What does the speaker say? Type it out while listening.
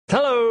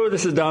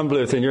This is Don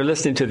Bluth, and you're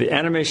listening to the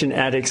Animation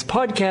Addicts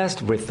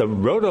podcast with the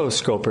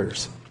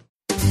Rotoscopers.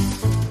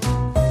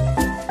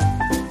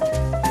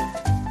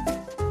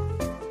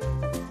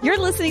 You're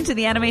listening to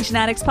the Animation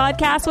Addicts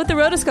podcast with the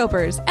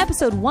Rotoscopers,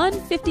 episode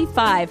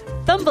 155,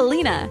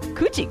 Thumbelina,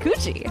 Coochie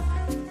Coochie.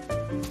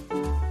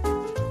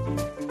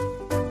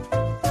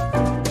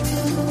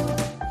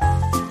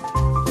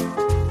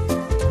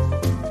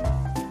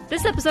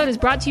 This episode is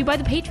brought to you by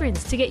the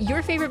patrons. To get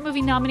your favorite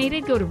movie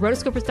nominated, go to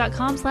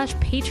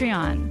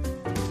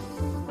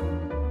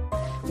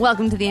rotoscopers.com/Patreon.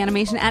 Welcome to the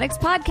Animation Addicts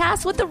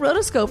podcast with the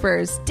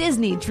Rotoscopers,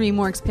 Disney,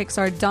 DreamWorks,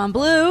 Pixar, Don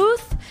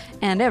Bluth,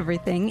 and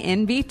everything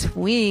in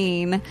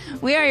between.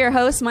 We are your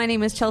hosts. My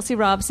name is Chelsea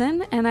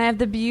Robson, and I have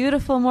the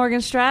beautiful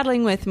Morgan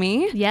Stradling with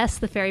me. Yes,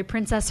 the fairy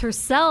princess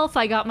herself.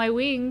 I got my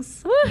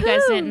wings. Woohoo! You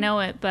guys didn't know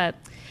it, but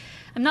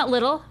I'm not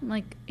little. I'm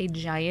like a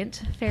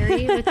giant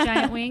fairy with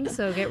giant wings,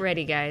 so get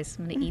ready, guys.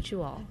 I'm going to eat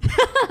you all.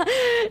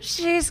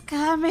 She's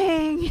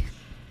coming.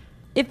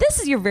 If this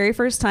is your very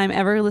first time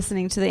ever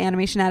listening to the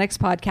Animation Addicts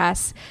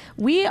podcast,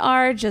 we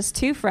are just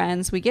two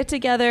friends. We get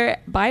together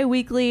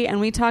bi-weekly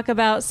and we talk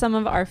about some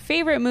of our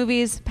favorite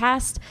movies,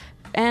 past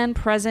and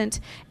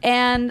present,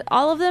 and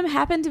all of them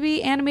happen to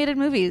be animated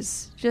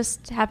movies.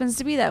 Just happens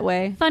to be that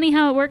way. Funny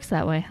how it works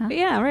that way, huh?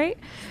 Yeah, right?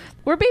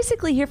 We're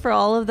basically here for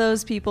all of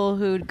those people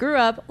who grew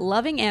up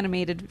loving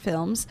animated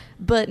films,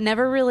 but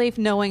never really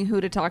knowing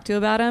who to talk to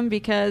about them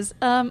because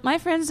my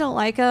friends don't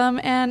like them,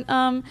 and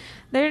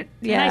they're,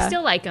 yeah. And I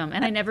still like them,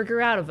 and I never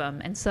grew out of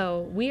them. And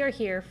so we are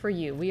here for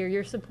you. We are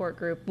your support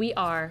group. We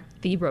are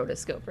the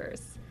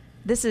Rotoscopers.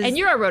 And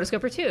you're a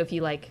Rotoscoper, too, if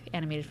you like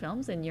animated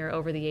films and you're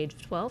over the age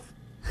of 12.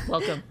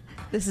 Welcome.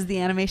 This is the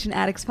Animation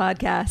Addicts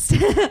podcast.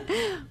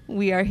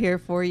 We are here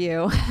for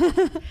you.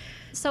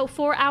 So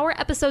for our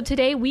episode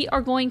today, we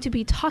are going to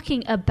be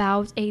talking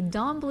about a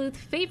Don Bluth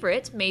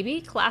favorite,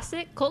 maybe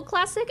classic, cult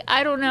classic,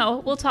 I don't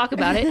know. We'll talk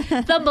about it.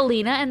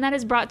 Thumbelina, and that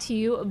is brought to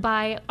you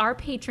by our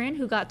patron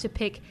who got to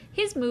pick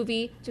his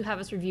movie to have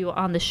us review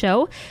on the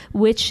show,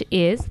 which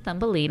is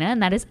Thumbelina,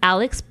 and that is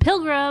Alex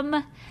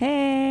Pilgrim.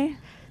 Hey.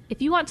 If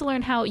you want to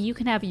learn how you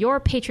can have your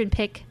patron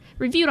pick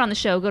reviewed on the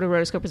show, go to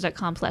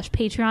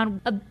rotoscopers.com/Patreon.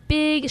 A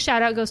big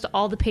shout out goes to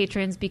all the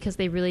patrons because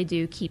they really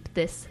do keep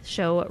this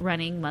show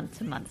running month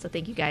to month. So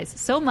thank you guys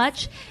so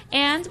much.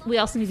 And we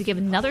also need to give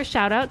another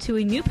shout out to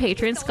a new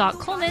patron, Scott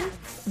Coleman.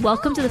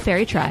 Welcome to the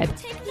Fairy Tribe.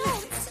 Take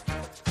notes.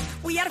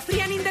 We are free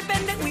and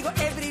independent. We go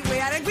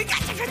everywhere and we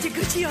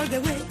gacha all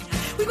the way.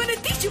 We're gonna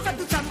teach you how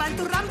to samba and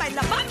to ramba and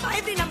la bamba.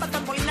 Every number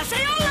Thumbelina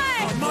say ole.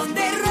 Come on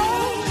the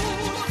road,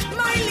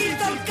 my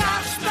little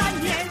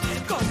castañet.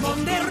 Come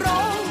on the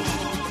road.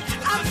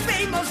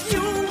 Famous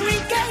you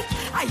will get.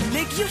 I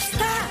make you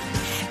star.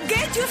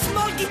 Get your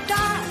small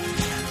guitar.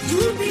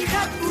 You'll be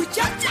happy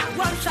muchacha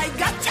once I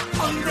got ya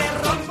on the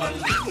run.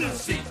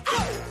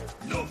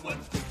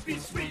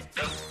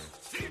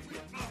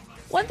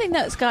 One thing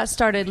that Scott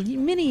started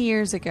many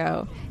years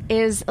ago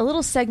is a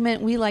little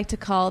segment we like to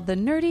call the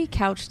Nerdy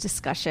Couch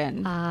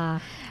Discussion.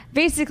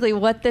 Basically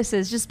what this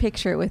is, just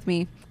picture it with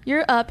me.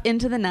 You're up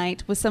into the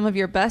night with some of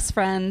your best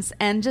friends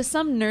and just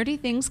some nerdy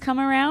things come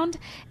around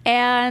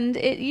and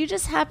you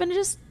just happen to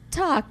just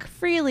talk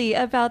freely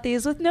about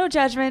these with no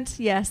judgment.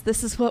 Yes,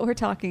 this is what we're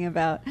talking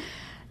about.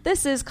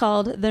 This is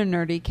called the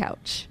Nerdy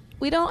Couch.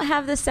 We don't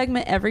have this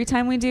segment every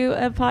time we do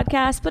a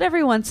podcast, but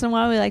every once in a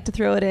while we like to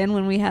throw it in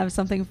when we have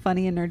something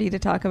funny and nerdy to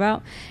talk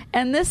about.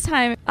 And this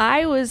time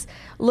I was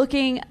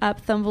looking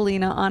up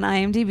Thumbelina on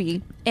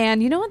IMDb,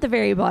 and you know at the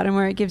very bottom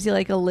where it gives you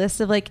like a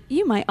list of like,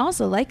 you might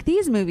also like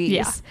these movies.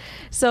 Yeah.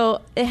 So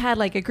it had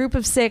like a group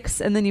of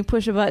 6, and then you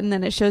push a button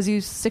and it shows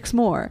you 6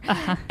 more.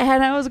 Uh-huh.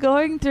 And I was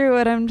going through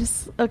it. I'm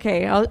just,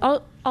 okay,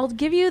 I'll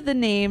give you the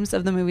names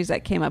of the movies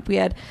that came up. We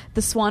had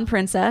The Swan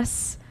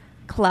Princess,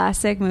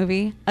 classic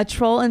movie, A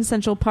Troll in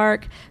Central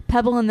Park,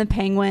 Pebble and the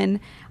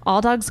Penguin,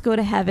 All Dogs Go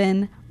to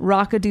Heaven,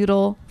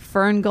 Rock-a-Doodle,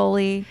 Fern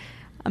Gully,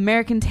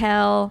 American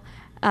Tail,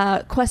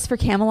 Quest for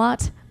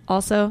Camelot,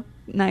 also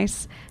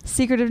nice,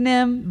 Secret of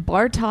Nim,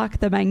 Bartok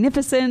the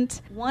Magnificent,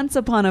 Once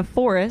Upon a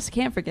Forest,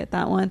 can't forget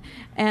that one,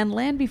 and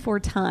Land Before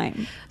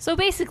Time. So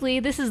basically,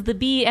 this is the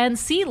B and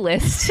C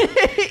list.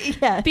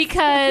 Yes.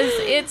 Because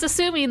it's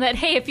assuming that,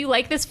 hey, if you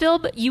like this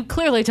film, you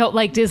clearly don't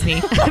like Disney.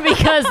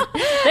 Because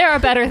there are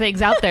better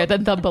things out there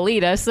than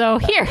Thumbelina. So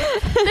here,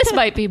 this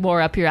might be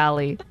more up your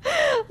alley.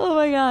 Oh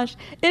my gosh.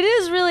 It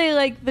is really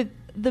like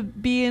the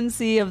B and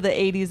C of the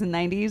 80s and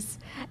 90s.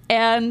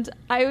 And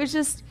I was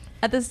just...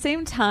 At the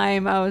same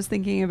time, I was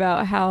thinking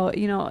about how,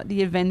 you know,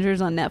 the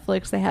Avengers on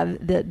Netflix, they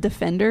have the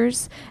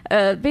Defenders.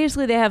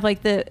 Basically, they have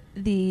like the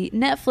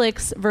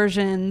Netflix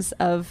versions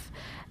of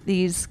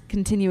these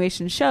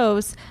continuation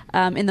shows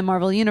in the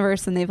Marvel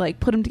Universe, and they've like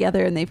put them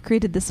together and they've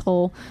created this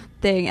whole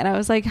thing. And I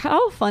was like,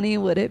 how funny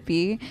would it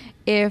be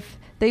if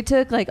they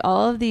took like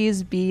all of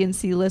these B and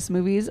C list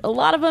movies, a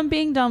lot of them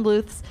being Don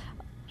Bluth's,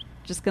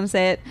 just gonna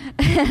say it,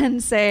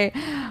 and say,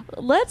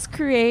 let's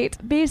create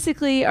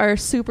basically our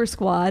super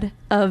squad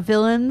of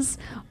villains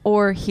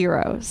or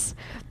heroes.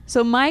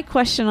 So my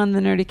question on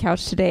the Nerdy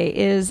Couch today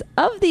is,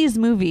 of these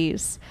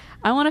movies,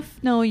 I want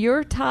to know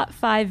your top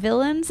 5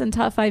 villains and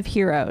top 5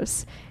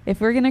 heroes.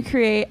 If we're going to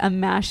create a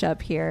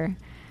mashup here.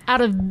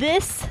 Out of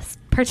this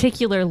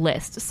particular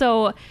list.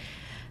 So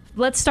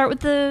let's start with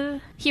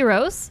the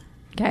heroes.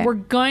 Okay. We're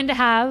going to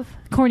have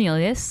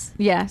Cornelius.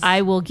 Yes.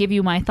 I will give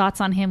you my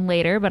thoughts on him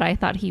later, but I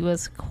thought he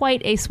was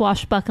quite a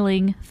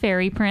swashbuckling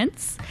fairy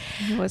prince.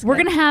 We're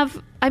going to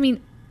have,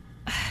 we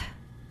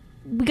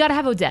got to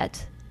have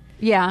Odette.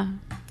 Yeah.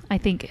 I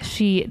think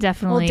she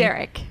definitely. Well,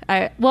 Derek.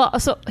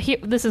 So here,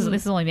 this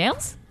is only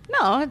males?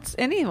 No, it's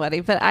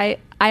anybody, but I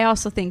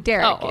also think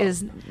Derek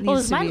is.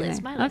 It's my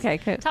list. My list. Okay,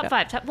 good. Top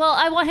 5. Well,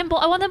 I want him.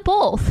 I want them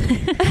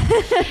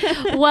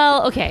both.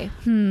 Well, okay.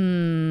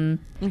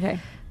 Okay.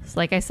 So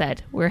like I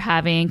said, we're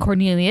having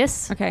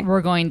Cornelius. Okay.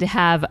 We're going to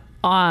have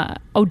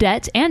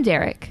Odette and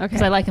Derek because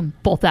Okay. I like them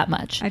both that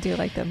much. I do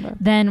like them both.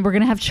 Then we're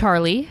going to have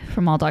Charlie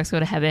from All Dogs Go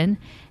to Heaven.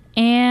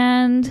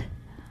 And,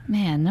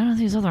 man, none of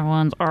these other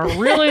ones are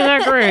really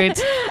that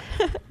great.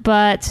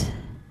 But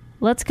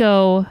let's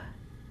go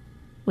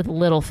with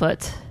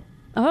Littlefoot.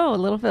 Oh, a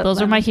little bit.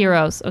 Those are my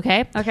heroes,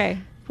 okay? Okay.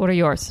 What are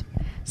yours?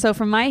 So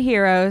for my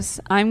heroes,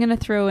 I'm going to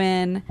throw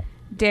in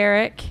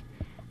Derek.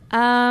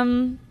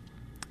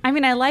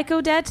 I like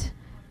Odette,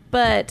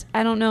 but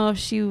I don't know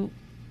if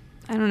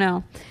I don't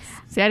know.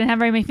 See, I didn't have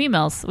very many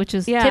females, which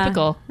is Yeah,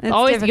 typical. it's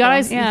You typical,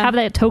 always yeah. have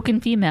that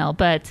token female,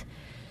 but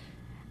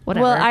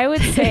whatever. Well, I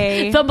would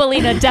say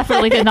Thumbelina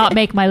definitely did not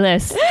make my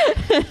list.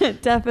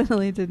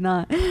 definitely did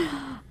not.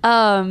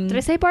 Did I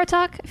say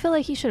Bartok? I feel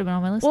like he should have been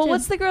on my list. Well, too.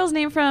 what's the girl's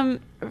name from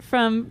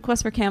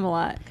Quest for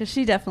Camelot? Because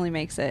she definitely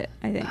makes it,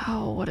 I think.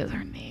 Oh, what is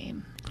her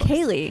name?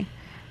 Kaylee.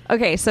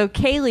 Okay, so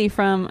Kaylee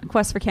from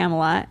Quest for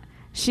Camelot.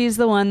 She's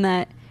the one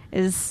that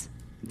is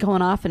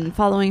going off and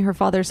following her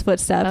father's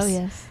footsteps. Oh,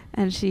 yes.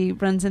 And she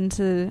runs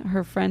into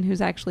her friend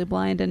who's actually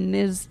blind and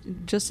is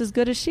just as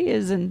good as she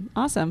is and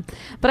awesome.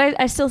 But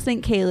I still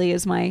think Kaylee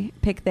is my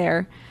pick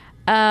there.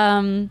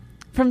 From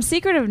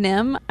Secret of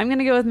Nim, I'm going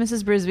to go with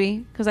Mrs.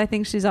 Brisby because I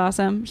think she's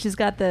awesome. She's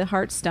got the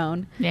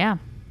Heartstone. Yeah.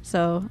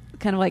 So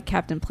kind of like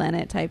Captain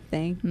Planet type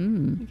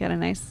thing. Got a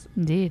nice...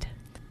 Indeed.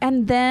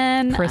 And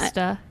then...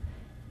 Krista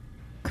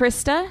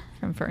Krista?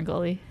 from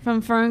Ferngully.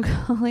 From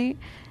Ferngully.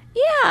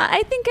 Yeah,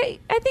 I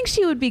think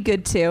she would be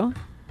good too.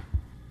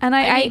 And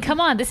I mean,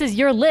 come on, this is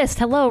your list.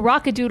 Hello,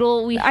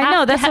 Rockadoodle. I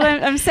know, that's what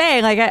I'm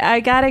saying. Like, I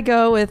gotta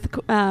go with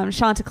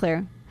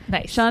Chanticleer.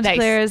 Nice.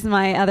 Chanticleer is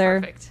my other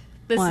Perfect.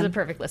 This one. is a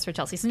perfect list for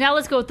Chelsea. So now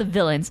let's go with the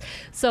villains.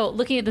 So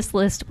looking at this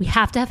list, we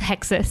have to have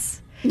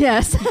Hexus.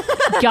 Yes.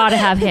 Gotta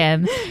have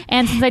him.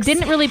 And since I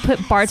didn't really put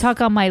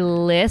Bartok on my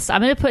list,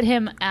 I'm going to put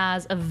him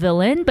as a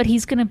villain, but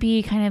he's going to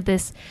be kind of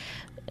this,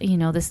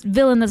 this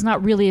villain that's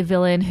not really a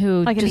villain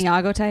who Like just, an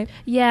Iago type?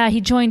 Yeah, he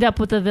joined up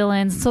with the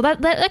villains. So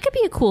that could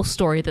be a cool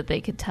story that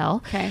they could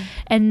tell. Okay.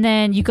 And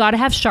then you got to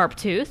have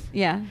Sharptooth.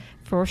 Yeah.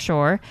 For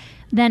sure.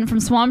 Then from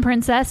Swan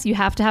Princess, you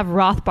have to have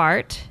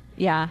Rothbart.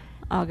 Yeah,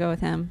 I'll go with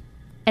him.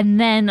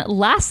 And then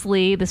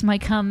lastly, this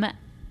might come,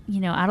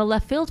 out of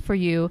left field for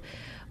you,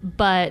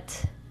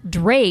 but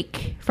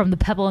Drake from The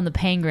Pebble and the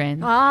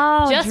Penguin.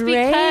 Oh, just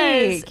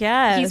Drake, because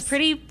yes. he's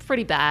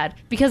pretty bad.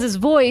 Because his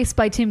voice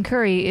by Tim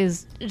Curry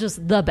is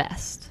just the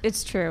best.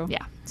 It's true.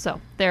 Yeah. So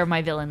they're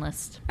my villain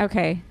list.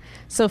 Okay.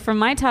 So for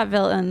my top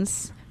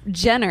villains,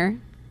 Jenner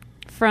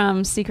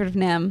from Secret of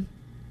Nim.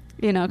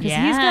 Because he's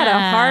got a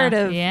heart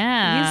of...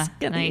 Yeah.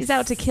 He's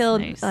out to kill,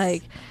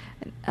 Nice.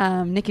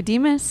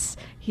 Nicodemus.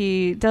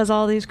 He does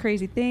all these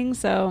crazy things.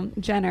 So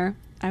Jenner,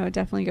 I would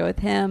definitely go with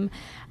him.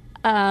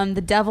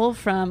 The Devil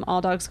from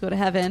All Dogs Go to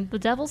Heaven. The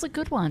Devil's a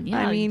good one. Yeah,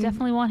 I mean, you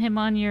definitely want him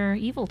on your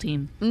evil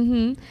team.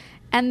 Mm-hmm.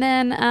 And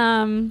then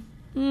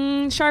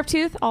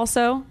Sharptooth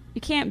also.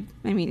 You can't...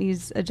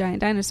 he's a giant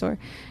dinosaur.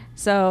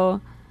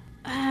 So,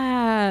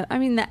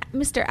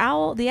 Mr.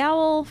 Owl, the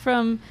owl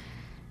from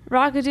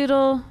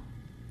Rockadoodle...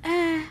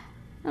 I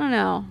don't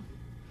know.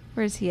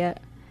 Where's he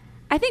at?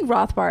 I think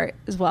Rothbart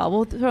as well.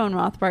 We'll throw in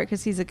Rothbart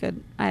because he's a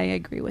good... I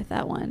agree with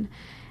that one.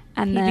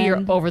 And He'd be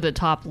your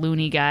over-the-top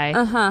loony guy.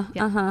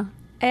 Uh-huh.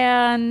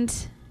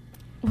 And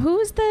who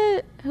was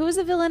the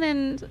villain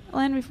in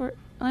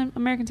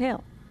American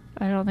Tail?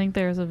 I don't think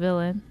there's a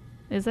villain.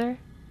 Is there?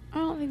 I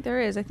don't think there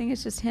is. I think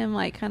it's just him,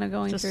 like, kind of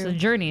going Just through... the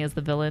journey is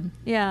the villain.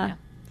 Yeah.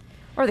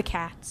 Or the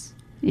cats.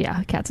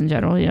 Yeah, cats in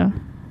general, yeah.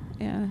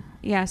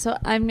 Yeah, so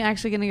I'm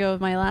actually going to go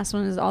with my last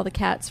one is all the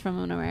cats from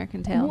An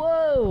American Tail.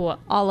 Whoa.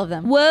 All of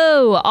them.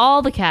 Whoa,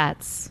 all the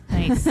cats.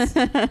 Nice.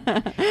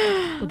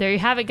 Well, there you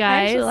have it,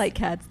 guys. I actually like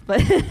cats,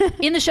 but...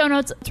 In the show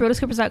notes,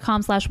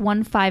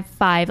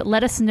 rotoscopers.com/155.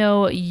 Let us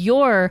know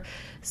your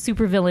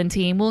supervillain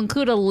team. We'll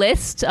include a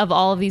list of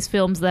all of these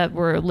films that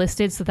were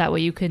listed so that way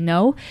you can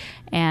know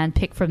and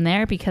pick from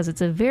there because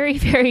it's a very,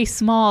 very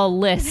small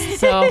list.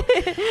 So,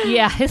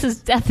 yeah, this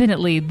is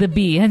definitely the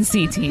B and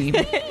C team.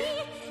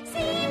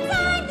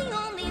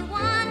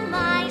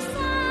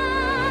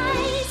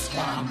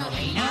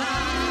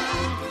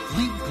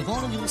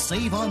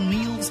 Save on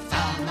meals.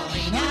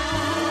 Thumbelina.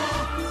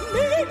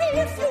 Maybe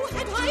if you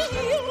had high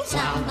heels.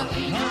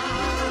 Thumbelina.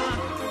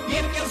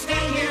 If you'll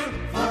stay here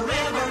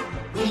forever,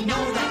 we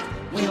know that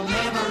we'll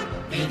never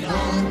be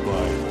gone.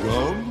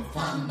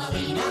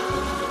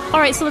 All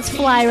right, so let's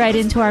fly right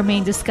into our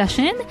main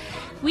discussion.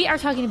 We are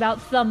talking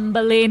about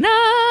Thumbelina,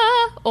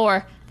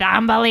 or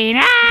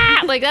Thumbelina.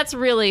 Like, that's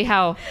really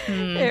how...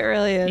 It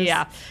really is.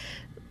 Yeah.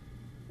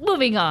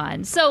 Moving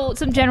on. So,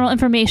 some general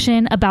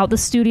information about the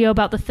studio,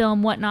 about the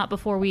film, whatnot,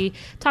 before we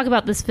talk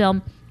about this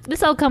film.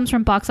 This all comes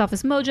from Box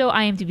Office Mojo,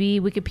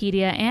 IMDb,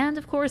 Wikipedia, and,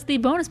 of course, the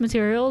bonus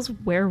materials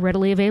where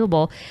readily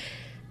available.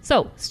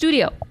 So,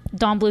 studio,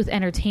 Don Bluth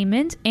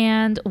Entertainment,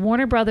 and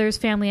Warner Brothers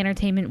Family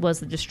Entertainment was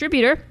the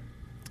distributor.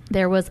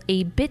 There was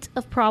a bit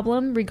of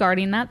problem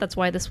regarding that. That's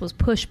why this was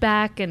pushed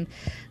back. And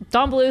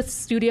Don Bluth's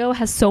studio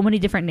has so many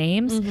different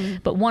names,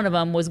 but one of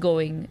them was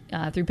going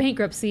through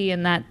bankruptcy,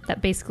 and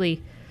that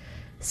basically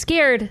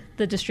scared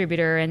the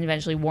distributor, and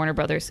eventually Warner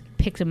Brothers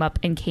picked him up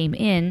and came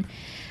in.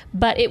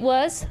 But it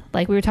was,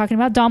 like we were talking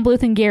about, Don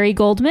Bluth and Gary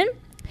Goldman.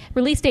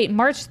 Release date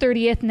March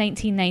 30th,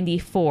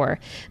 1994.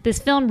 This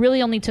film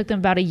really only took them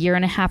about a year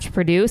and a half to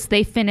produce.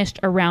 They finished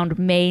around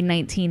May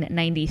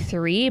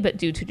 1993, but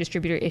due to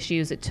distributor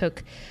issues, it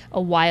took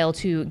a while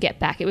to get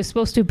back. It was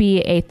supposed to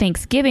be a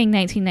Thanksgiving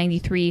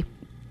 1993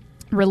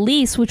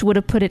 release, which would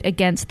have put it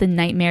against The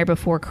Nightmare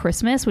Before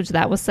Christmas, which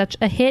that was such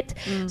a hit.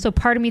 So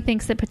part of me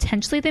thinks that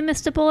potentially they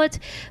missed a bullet,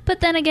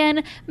 but then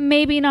again,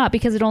 maybe not,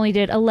 because it only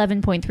did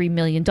 $11.3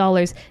 million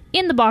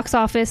in the box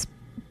office,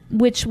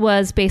 which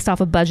was based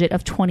off a budget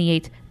of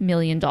 $28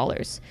 million.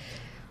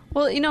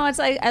 Well, you know, it's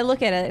like, I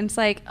look at it and it's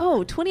like,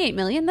 oh, 28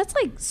 million, that's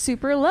like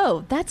super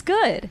low. That's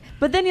good.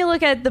 But then you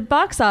look at the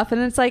box office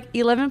and it's like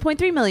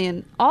 11.3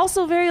 million,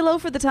 also very low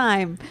for the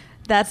time.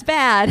 That's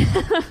bad.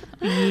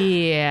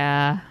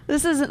 Yeah.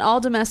 This is an all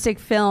domestic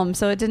film,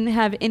 so it didn't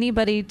have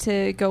anybody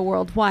to go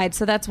worldwide.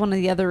 So that's one of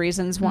the other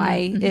reasons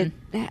why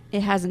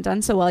it hasn't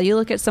done so well. You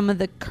look at some of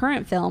the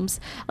current films,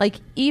 like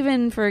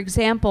even, for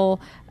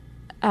example,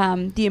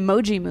 the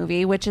Emoji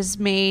Movie, which has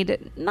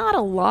made not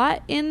a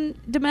lot in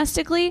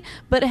domestically,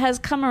 but it has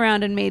come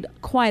around and made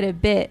quite a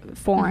bit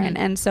foreign,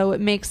 and so it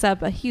makes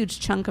up a huge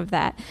chunk of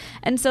that.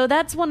 And so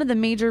that's one of the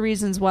major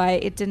reasons why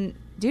it didn't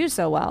do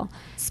so well.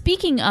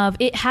 Speaking of,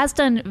 it has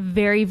done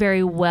very,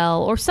 very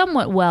well, or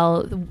somewhat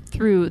well,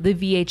 through the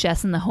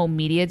VHS and the home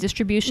media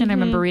distribution. I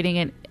remember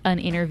reading an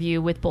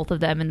interview with both of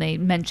them, and they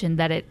mentioned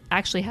that it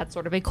actually had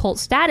sort of a cult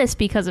status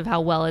because of how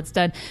well it's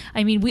done.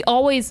 I mean,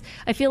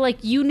 I feel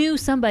like you knew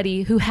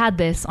somebody who had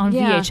this on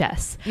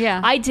VHS.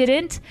 Yeah. I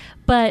didn't,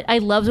 but I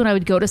loved when I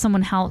would go to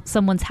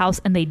someone's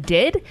house and they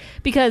did,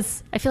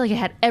 because I feel like I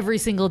had every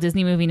single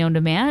Disney movie known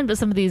to man, but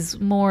some of these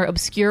more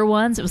obscure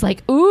ones, it was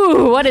like,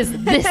 ooh, what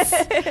is this?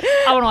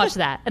 I want to watch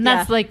that. And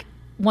that's like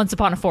Once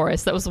Upon a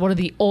Forest. That was one of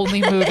the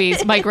only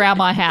movies my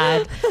grandma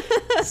had.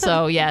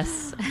 So,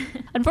 yes.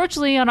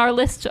 Unfortunately, on our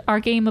list,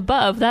 our game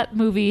above, that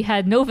movie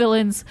had no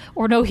villains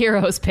or no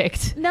heroes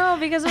picked. No,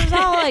 because it was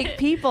all like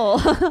people.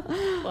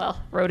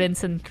 Well,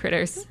 rodents and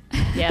critters.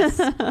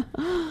 Yes.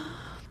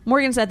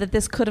 Morgan said that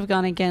this could have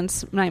gone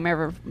against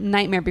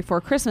Nightmare Before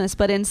Christmas,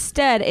 but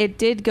instead it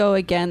did go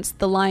against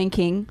The Lion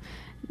King,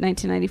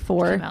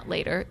 1994. Came out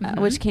later.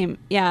 Which came,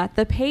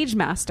 The Page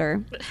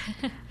Master.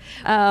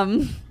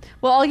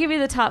 Well, I'll give you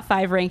the top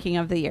 5 ranking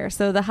of the year.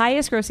 So the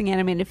highest grossing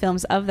animated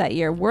films of that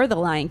year were The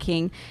Lion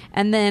King,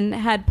 and then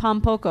had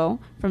Pompoko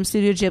from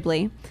Studio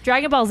Ghibli.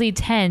 Dragon Ball Z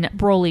 10,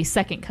 Broly's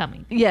Second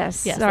Coming.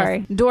 Yes,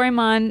 sorry.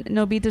 Doraemon,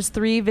 Nobita's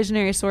 3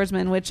 Visionary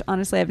Swordsman, which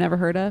honestly I've never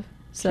heard of.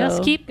 So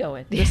just keep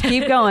going. Just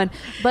keep going.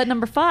 But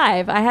number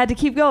 5, I had to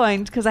keep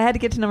going because I had to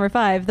get to number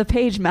 5, The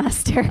Page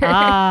Master.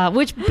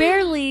 Which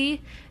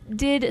barely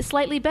did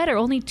slightly better,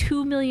 only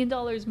 $2 million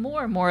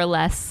more or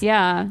less.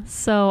 Yeah.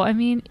 So, I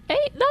mean,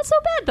 hey, not so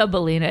bad,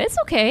 Thumbelina. It's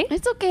okay.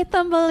 It's okay,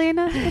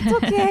 Thumbelina.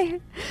 It's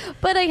okay.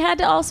 But I had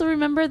to also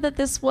remember that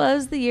this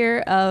was the year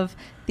of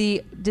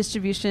the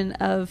distribution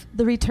of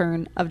The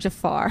Return of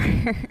Jafar.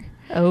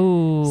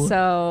 Oh,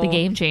 so the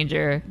game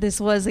changer.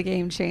 This was a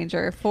game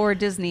changer for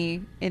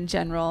Disney in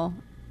general.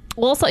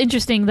 Well, also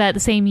interesting that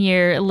the same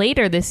year,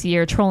 later this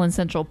year, Troll in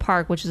Central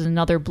Park, which is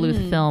another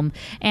Bluth film.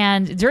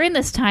 And during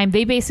this time,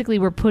 they basically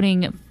were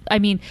putting,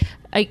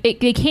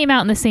 it came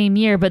out in the same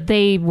year, but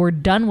they were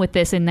done with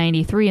this in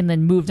 93 and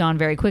then moved on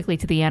very quickly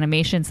to the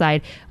animation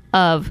side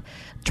of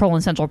Troll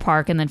in Central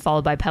Park, and then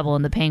followed by Pebble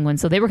and the Penguin.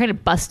 So they were kind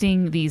of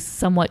busting these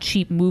somewhat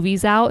cheap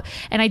movies out.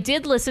 And I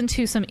did listen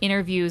to some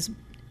interviews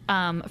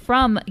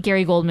from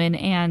Gary Goldman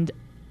and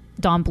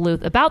Don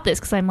Bluth about this,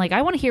 because I'm like,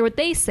 I want to hear what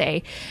they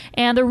say,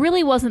 and there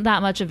really wasn't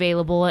that much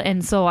available,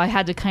 and so I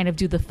had to kind of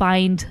do the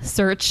find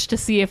search to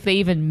see if they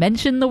even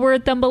mentioned the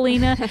word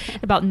Thumbelina.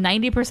 About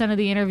 90% of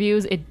the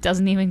interviews, it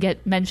doesn't even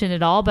get mentioned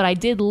at all, but I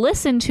did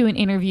listen to an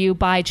interview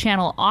by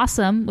Channel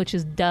Awesome, which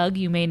is Doug.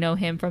 You may know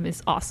him from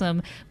his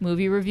awesome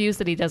movie reviews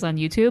that he does on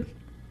YouTube,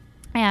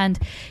 and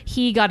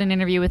he got an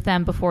interview with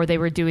them before they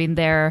were doing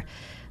their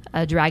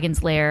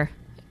Dragon's Lair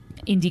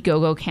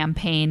Indiegogo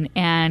campaign,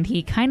 and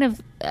he kind of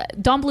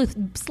Don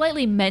Bluth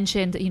slightly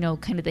mentioned,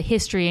 kind of the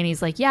history, and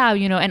he's like,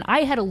 and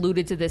I had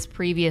alluded to this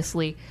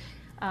previously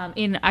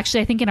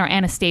I think in our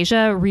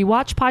Anastasia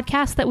rewatch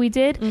podcast that we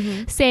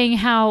did, saying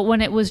how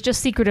when it was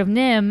just Secret of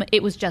NIMH,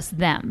 it was just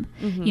them,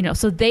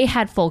 so they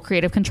had full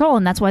creative control,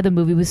 and that's why the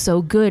movie was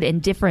so good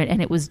and different,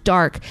 and it was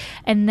dark.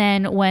 And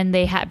then when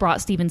they had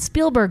brought Steven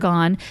Spielberg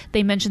on,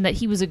 they mentioned that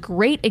he was a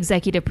great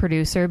executive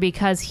producer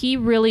because he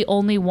really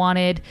only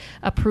wanted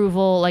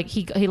approval, like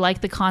he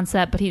liked the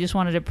concept, but he just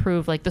wanted to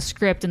approve like the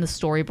script and the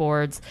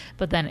storyboards,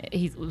 but then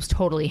he was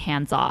totally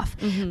hands off.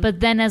 But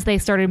then as they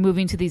started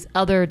moving to these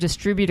other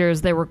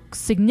distributors, there were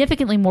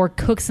significantly more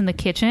cooks in the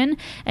kitchen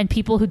and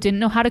people who didn't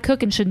know how to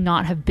cook and should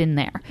not have been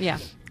there. Yeah.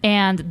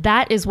 And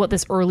that is what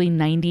this early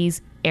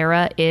 90s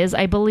era is,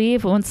 I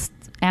believe. Once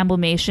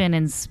Amblimation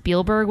and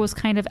Spielberg was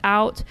kind of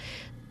out,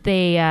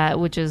 they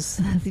which is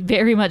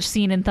very much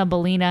seen in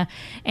Thumbelina.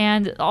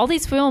 And all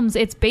these films,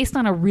 it's based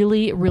on a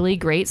really, really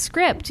great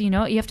script. You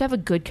have to have a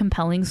good,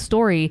 compelling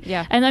story.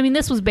 Yeah. And I mean,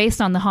 this was based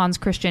on the Hans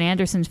Christian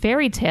Andersen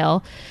fairy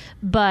tale,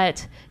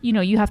 but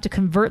you have to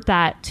convert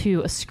that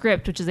to a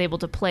script which is able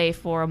to play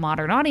for a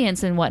modern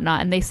audience and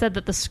whatnot. And they said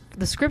that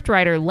the script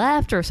writer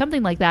left or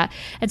something like that,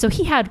 and so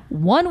he had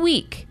 1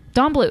 week,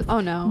 Don Bluth,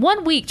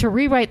 1 week to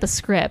rewrite the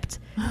script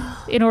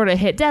in order to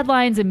hit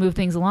deadlines and move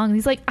things along. And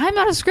he's like, I'm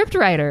not a script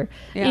writer.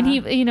 Yeah. And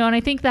he, and I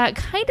think that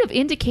kind of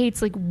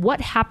indicates like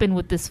what happened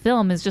with this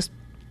film is just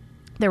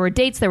there were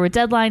dates, there were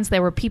deadlines,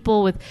 there were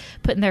people with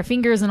putting their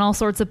fingers in all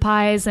sorts of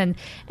pies, and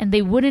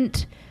they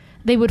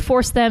would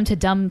force them to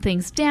dumb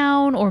things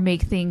down or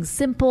make things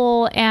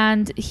simple,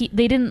 and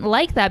they didn't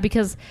like that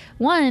because,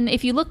 one,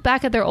 if you look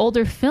back at their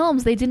older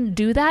films, they didn't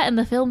do that, and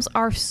the films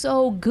are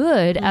so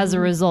good as a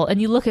result.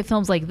 And you look at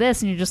films like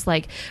this, and you're just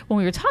like, when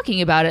we were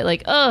talking about it,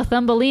 like, oh,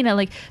 Thumbelina,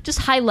 like, just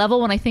high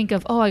level when I think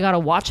of, oh, I gotta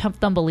watch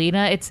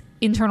Thumbelina, it's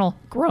internal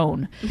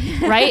groan,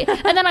 right?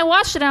 And then I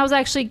watched it and I was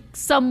actually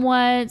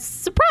somewhat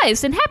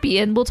surprised and happy,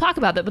 and we'll talk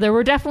about that, but there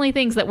were definitely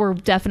things that were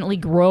definitely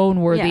groan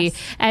worthy. Yes.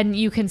 And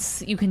you can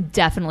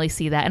definitely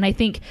see that. And I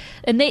think,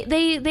 and they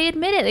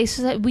admit it, they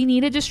said we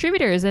needed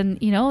distributors, and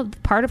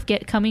part of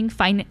coming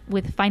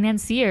with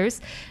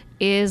financiers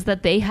is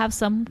that they have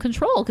some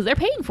control because they're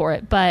paying for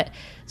it. But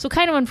so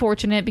kind of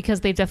unfortunate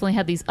because they've definitely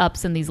had these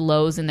ups and these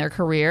lows in their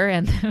career,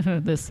 and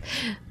this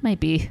might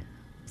be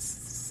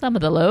some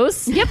of the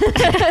lows. Yep.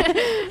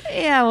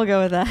 Yeah, we'll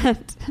go with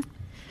that.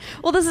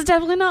 Well, this is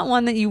definitely not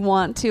one that you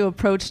want to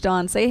approach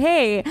Don, say,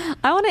 hey,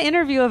 I want to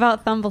interview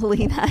about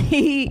Thumbelina.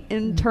 He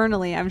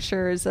internally, I'm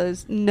sure,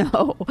 says,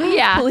 no.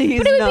 Yeah, please,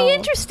 but it would no. be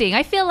interesting.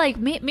 I feel like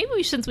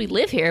maybe since we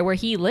live here where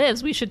he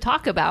lives, we should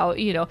talk about,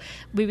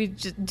 maybe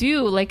just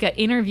do like an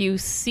interview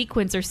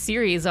sequence or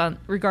series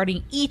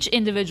regarding each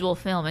individual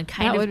film and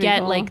kind of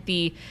get cool. Like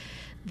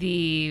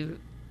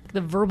the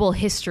verbal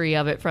history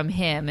of it from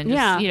him, and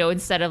just,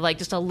 instead of like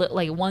just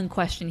like one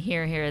question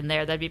here and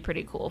there. That'd be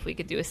pretty cool if we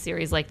could do a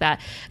series like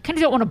that. Kind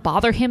of don't want to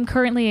bother him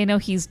currently. I know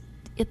he's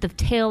at the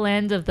tail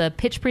end of the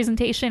pitch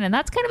presentation, and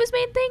that's kind of his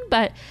main thing,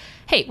 but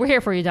hey, we're here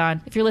for you,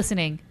 Don. If you're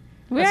listening,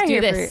 let's do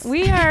this.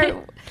 We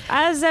are,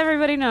 as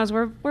everybody knows,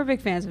 we're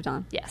big fans of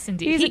Don. Yes,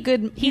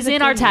 indeed. He's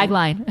in our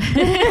tagline.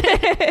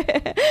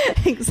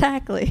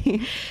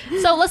 Exactly.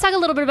 So let's talk a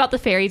little bit about the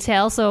fairy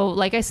tale. So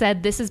like I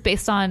said, this is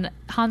based on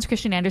Hans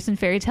Christian Andersen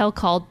fairy tale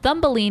called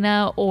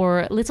Thumbelina,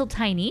 or Little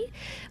Tiny,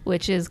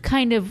 which is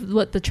kind of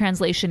what the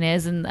translation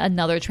is, and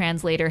another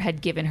translator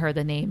had given her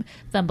the name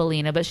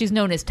Thumbelina, but she's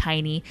known as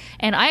Tiny.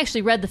 And I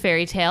actually read the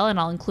fairy tale, and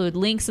I'll include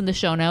links in the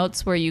show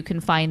notes where you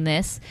can find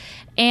this.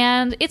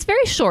 And it's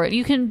very short.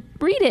 You can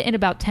read it in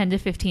about 10 to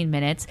 15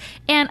 minutes.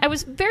 And I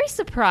was very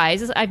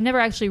surprised. I've never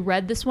actually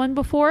read this one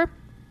before.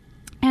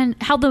 And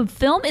how the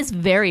film is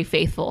very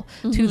faithful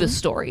to the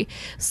story.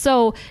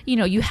 So,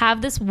 you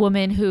have this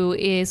woman who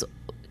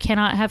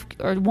cannot have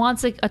or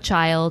wants a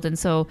child, and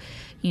so,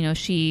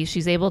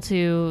 she's able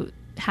to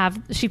have,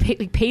 she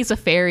pays a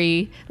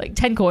fairy like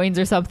 10 coins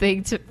or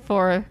something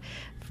for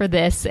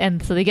this,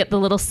 and so they get the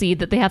little seed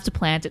that they have to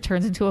plant. It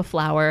turns into a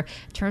flower,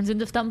 it turns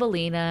into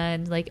Thumbelina,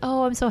 and like,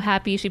 oh, I'm so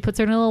happy. She puts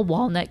her in a little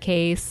walnut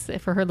case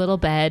for her little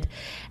bed,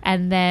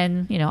 and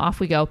then off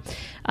we go.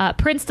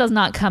 Prince does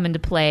not come into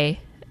play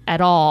at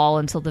all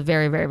until the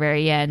very, very,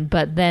 very end.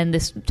 But then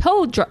this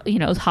toad,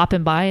 is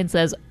hopping by and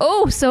says,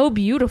 "Oh, so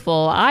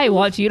beautiful! I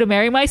want you to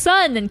marry my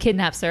son," and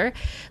kidnaps her.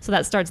 So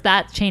that starts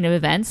that chain of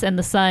events. And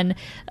the son,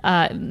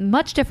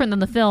 much different than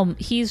the film,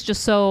 he's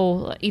just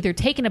so either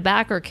taken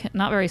aback or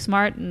not very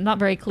smart, not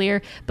very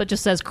clear, but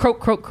just says "croak,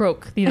 croak,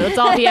 croak." That's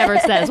all he ever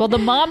says. Well, the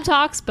mom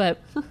talks,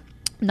 but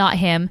not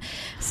him.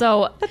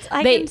 So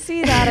I can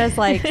see that as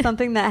like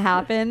something that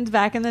happened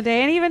back in the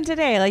day, and even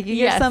today. Like you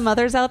get some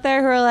mothers out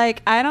there who are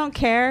like, I don't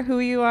care who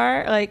you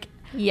are. Like,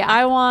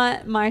 I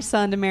want my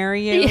son to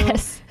marry you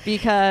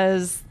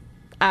because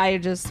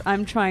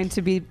I'm trying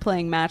to be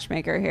playing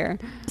matchmaker here.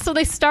 So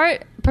they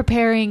start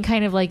preparing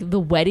kind of like the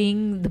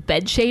wedding, the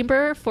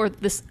bedchamber for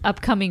this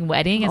upcoming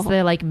wedding, as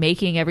they're like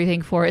making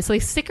everything for it. So they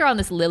stick her on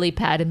this lily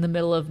pad in the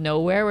middle of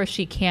nowhere where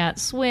she can't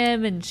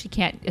swim and she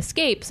can't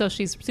escape. So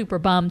she's super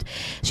bummed.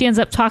 She ends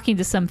up talking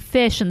to some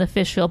fish, and the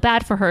fish feel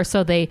bad for her.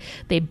 So they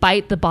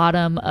bite the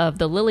bottom of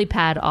the lily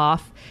pad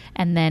off,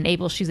 and then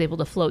she's able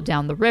to float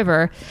down the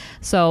river.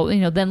 So,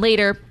 then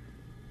later,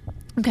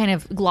 I'm kind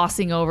of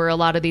glossing over a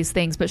lot of these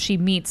things, but she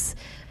meets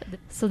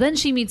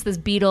this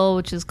beetle,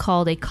 which is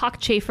called a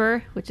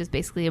cockchafer, which is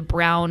basically a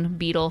brown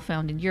beetle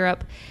found in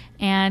Europe.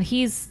 And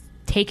he's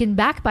taken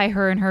back by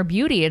her and her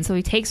beauty. And so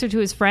he takes her to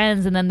his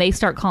friends, and then they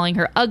start calling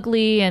her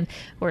ugly, and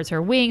where's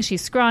her wings?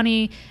 She's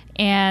scrawny.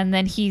 And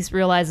then he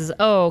realizes,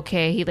 oh,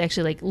 okay. He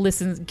actually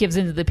listens, gives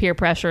into the peer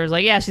pressure. Is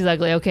like, yeah, she's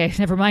ugly. Okay,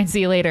 never mind.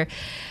 See you later.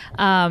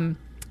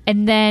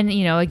 And then,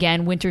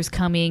 again, winter's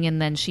coming, and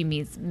then she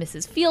meets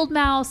Mrs. Field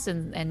Mouse,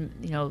 and then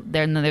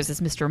there's this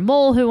Mr.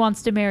 Mole who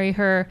wants to marry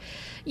her,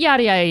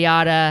 yada, yada,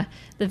 yada.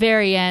 The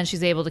very end,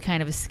 she's able to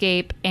kind of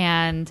escape,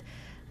 and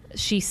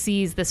she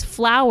sees this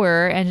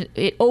flower, and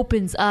it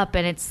opens up,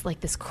 and it's like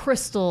this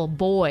crystal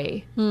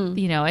boy,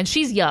 and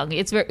she's young.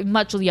 It's very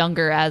much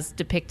younger as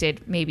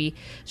depicted. Maybe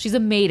she's a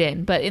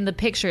maiden, but in the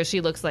picture,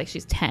 she looks like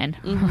she's 10.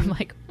 I'm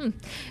like,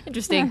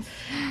 interesting.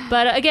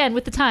 But again,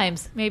 with the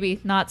times, maybe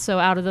not so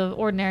out of the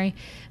ordinary.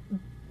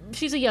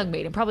 She's a young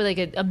maiden, probably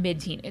like a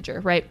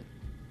mid-teenager, right?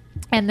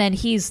 And then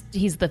he's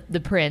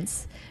the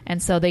prince.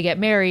 And so they get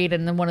married,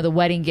 and then one of the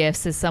wedding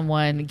gifts is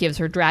someone gives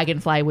her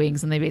dragonfly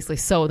wings, and they basically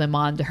sew them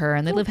onto her,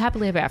 and they live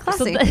happily ever after.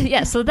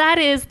 So that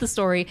is the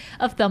story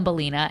of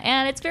Thumbelina,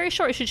 and it's very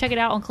short. You should check it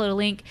out. I'll include a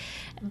link.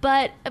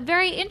 But I'm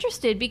very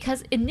interested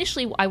because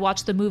initially I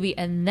watched the movie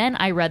and then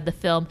I read the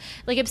film.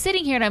 Like, I'm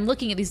sitting here and I'm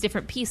looking at these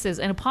different pieces,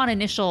 and upon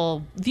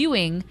initial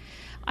viewing,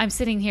 I'm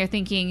sitting here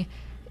thinking,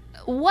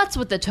 what's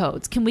with the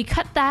toads? Can we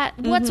cut that?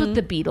 What's with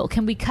the beetle?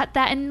 Can we cut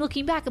that? And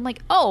looking back, I'm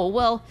like, oh,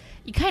 well,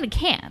 you kind of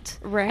can't.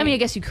 Right. I mean, I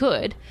guess you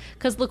could,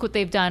 because look what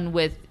they've done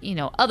with,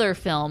 other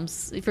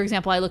films. For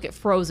example, I look at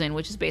Frozen,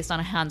 which is based on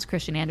a Hans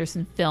Christian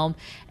Andersen film.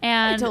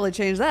 And They totally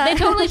changed that. They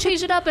totally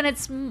changed it up, and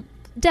it's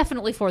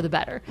definitely for the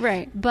better.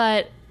 Right.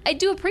 But I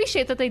do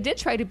appreciate that they did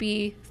try to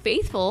be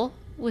faithful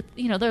with,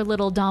 their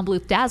little Don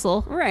Bluth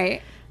dazzle.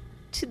 Right.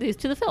 To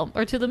the film,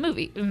 or to the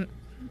movie.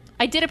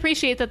 I did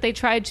appreciate that they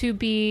tried to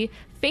be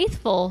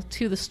faithful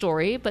to the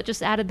story, but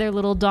just added their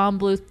little Don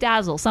Bluth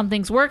dazzle. Some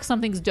things work, some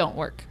things don't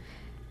work.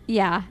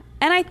 Yeah.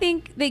 And I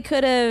think they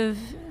could have,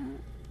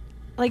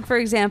 like, for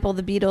example,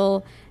 the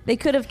beetle, they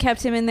could have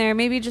kept him in there.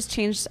 Maybe just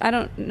changed, I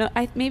don't know.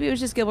 Maybe it was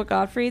just Gilbert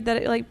Gottfried that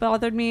it,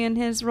 bothered me in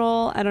his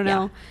role. I don't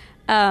know.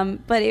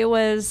 But it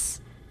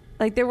was,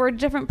 there were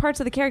different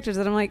parts of the characters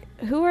that I'm like,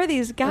 who are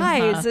these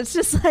guys? It's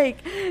just like,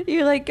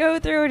 you, go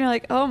through and you're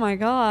like, oh my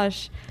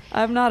gosh,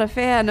 I'm not a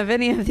fan of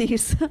any of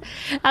these.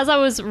 As I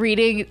was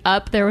reading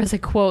up, there was a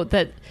quote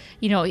that,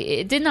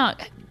 it did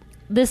not,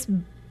 this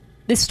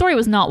story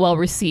was not well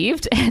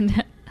received,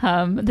 and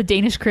the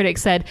Danish critic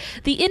said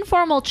the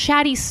informal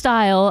chatty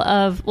style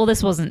of, well,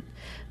 this wasn't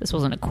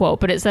a quote,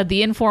 but it said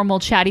the informal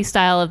chatty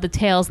style of the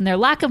tales and their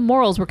lack of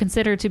morals were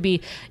considered to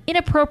be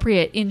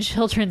inappropriate in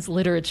children's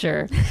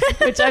literature.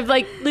 Which I've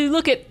you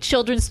look at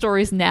children's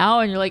stories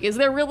now and you're like, is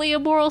there really a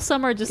moral?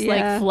 Some are just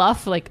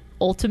fluff,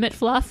 ultimate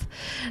fluff.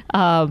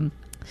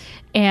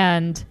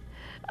 And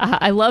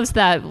I loved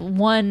that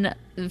one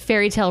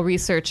fairy tale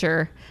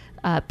researcher,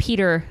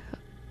 Peter.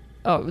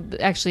 Oh,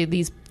 actually,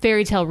 these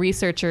fairy tale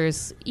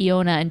researchers,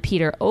 Iona and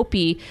Peter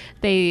Opie,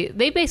 they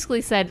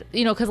basically said,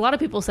 because a lot of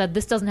people said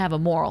this doesn't have a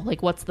moral.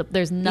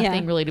 There's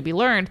nothing really to be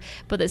learned.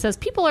 But it says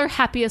people are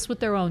happiest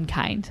with their own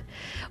kind.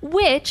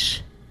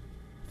 Which,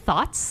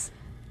 thoughts?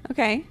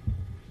 Okay.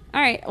 All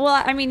right.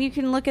 Well, I mean, you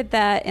can look at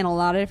that in a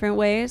lot of different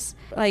ways.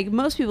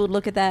 Most people would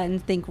look at that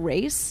and think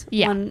race.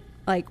 Yeah.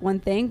 One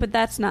thing, but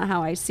that's not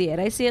how I see it.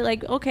 I see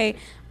it okay,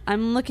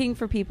 I'm looking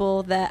for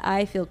people that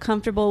I feel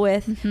comfortable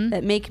with,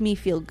 that make me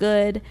feel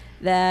good,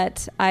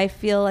 that I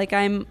feel like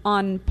I'm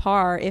on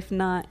par, if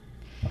not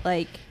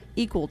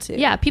equal to.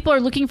 Yeah, people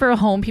are looking for a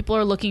home. People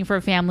are looking for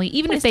a family.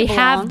 Even if they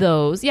have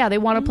those, they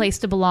want a place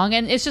to belong.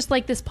 And it's just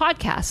like this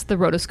podcast, the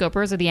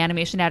Rotoscopers or the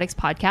Animation Addicts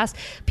podcast.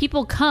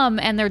 People come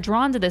and they're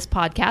drawn to this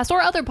podcast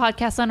or other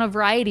podcasts on a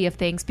variety of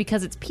things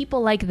because it's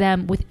people like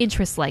them with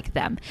interests like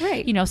them.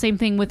 Right. Same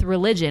thing with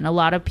religion. A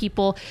lot of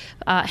people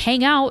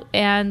hang out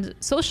and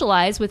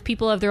socialize with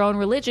people of their own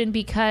religion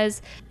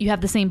because you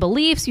have the same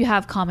beliefs, you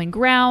have common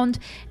ground,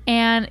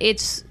 and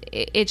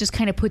it just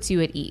kind of puts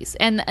you at ease.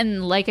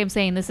 And like I'm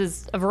saying, this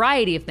is a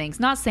variety of things.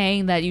 Not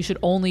saying that you should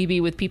only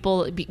be with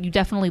people. You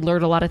definitely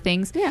learn a lot of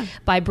things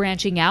by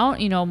branching out.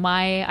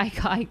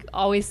 I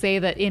always say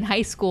that in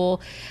high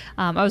school,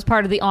 I was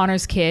part of the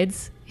honors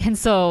kids. And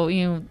so,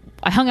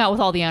 I hung out with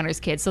all the honors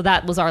kids. So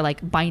that was our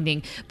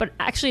binding. But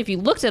actually, if you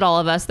looked at all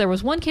of us, there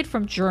was one kid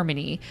from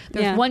Germany.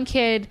 There was one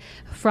kid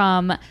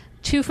from...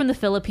 2 from the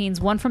Philippines,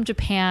 1 from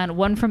Japan,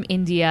 1 from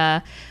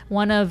India,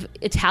 1 of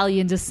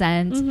Italian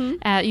descent,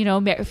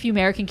 a few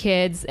American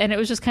kids. And it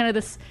was just kind of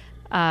this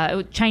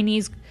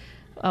Chinese,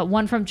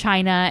 1 from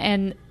China.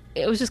 And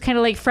it was just kind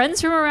of like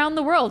friends from around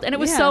the world, and it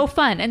was so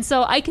fun. And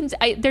so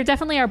there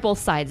definitely are both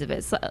sides of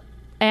it. So,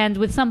 and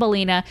with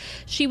Thumbelina,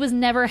 she was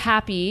never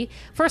happy.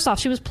 First off,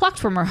 she was plucked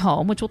from her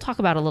home, which we'll talk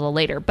about a little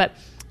later, but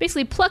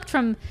basically plucked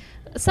from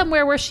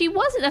somewhere where she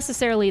wasn't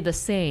necessarily the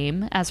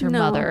same as her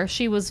mother.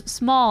 She was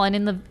small,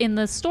 and in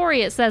the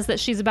story it says that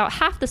she's about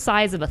half the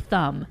size of a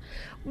thumb.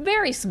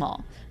 Very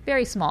small.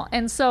 Very small.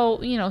 And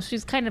so,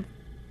 she's kind of,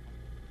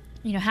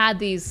 had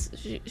these...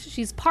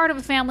 She's part of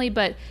a family,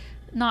 but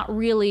not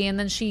really. And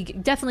then she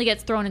definitely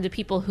gets thrown into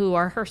people who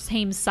are her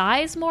same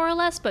size, more or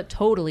less, but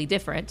totally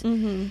different.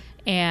 Mm-hmm.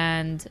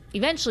 And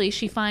eventually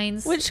she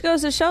finds... Which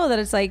goes to show that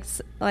it's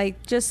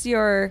like just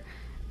your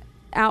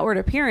outward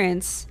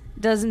appearance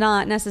does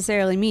not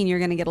necessarily mean you're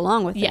going to get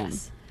along with them.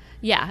 Yes.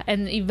 Yeah,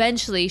 and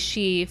eventually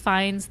she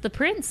finds the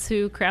prince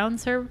who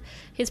crowns her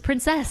his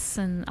princess,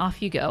 and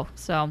off you go.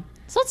 So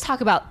let's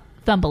talk about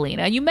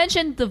Thumbelina. You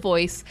mentioned the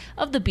voice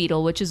of the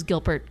Beetle, which is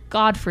Gilbert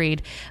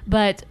Gottfried,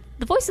 but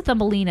the voice of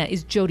Thumbelina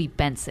is Jodie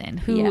Benson,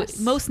 who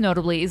most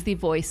notably is the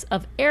voice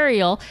of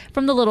Ariel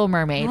from The Little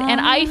Mermaid.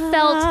 And I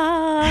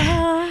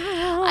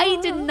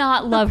did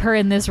not love her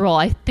in this role.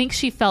 I think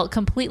she felt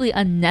completely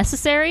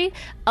unnecessary,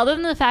 other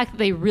than the fact that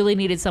they really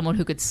needed someone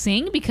who could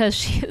sing, because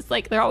she is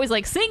like, they're always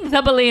like, sing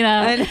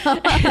Thumbelina.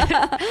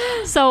 I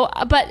know. So,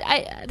 but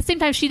at the same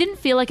time, she didn't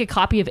feel like a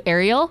copy of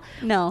Ariel.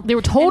 No. They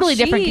were totally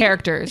different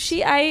characters.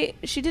 She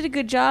did a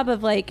good job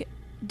of like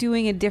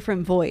doing a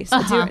different voice,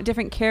 a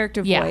different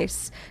character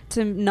voice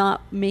to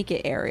not make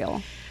it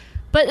Ariel.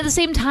 But at the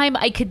same time,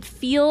 I could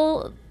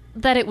feel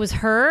that it was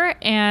her,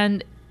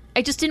 and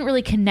I just didn't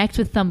really connect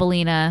with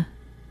Thumbelina,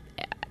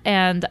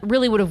 and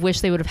really would have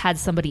wished they would have had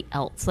somebody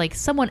else, like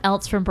someone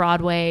else from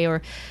Broadway,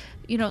 or,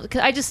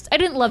 because I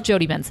didn't love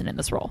Jodie Benson in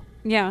this role.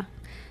 Yeah.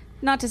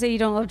 Not to say you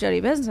don't love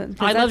Jodie Benson.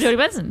 I love Jodie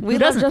Benson. We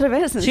love Jodie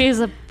Benson. She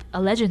is a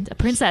legend, a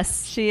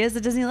princess. She is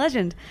a Disney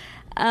legend.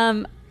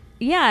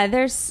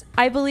 Yeah,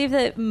 I believe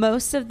that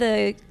most of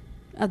the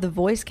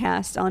voice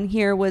cast on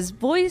here was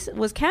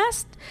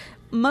cast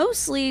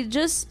mostly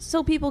just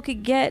so people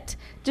could get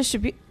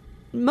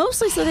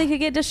mostly so they could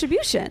get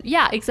distribution.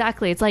 Yeah,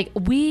 exactly. It's like,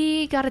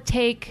 we got to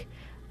take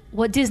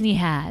what Disney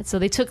had. So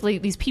they took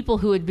like these people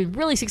who had been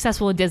really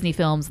successful in Disney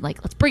films,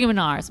 like, let's bring them in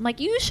ours. I'm like,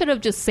 you should have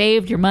just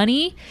saved your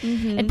money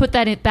and put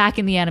that back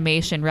in the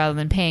animation rather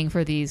than paying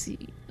for these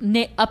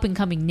up and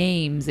coming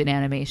names in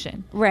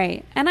animation.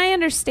 Right. And I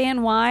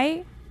understand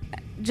why.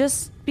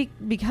 Just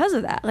because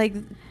of that, like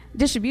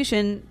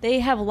distribution, they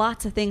have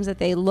lots of things that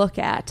they look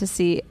at to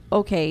see,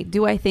 okay,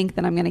 do I think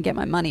that I'm going to get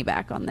my money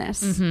back on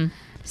this? Mm-hmm.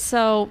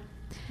 So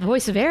the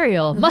voice of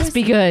Ariel must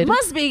be good.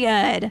 Must be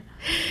good.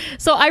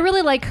 So I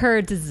really like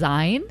her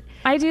design.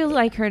 I do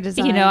like her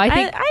design.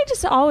 I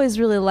just always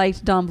really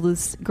liked Don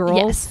Bluth's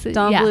girls.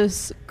 Yes,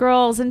 Bluth's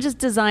girls, and just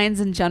designs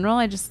in general.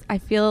 I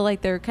feel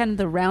like they're kind of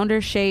the rounder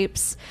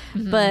shapes,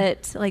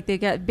 but like they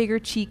got bigger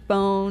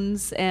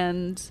cheekbones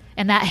and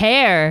that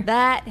hair.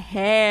 That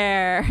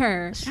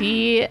hair.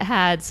 She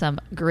had some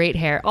great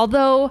hair.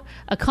 Although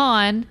a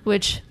con,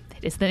 which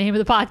is the name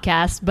of the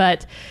podcast,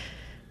 but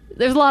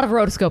there's a lot of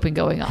rotoscoping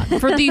going on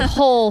for the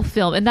whole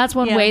film, and that's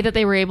one way that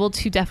they were able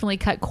to definitely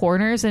cut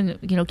corners and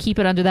keep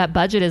it under that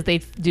budget, as they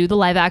do the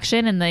live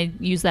action, and they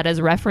use that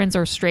as reference,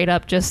 or straight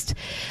up just,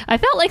 I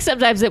felt like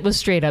sometimes it was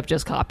straight up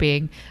just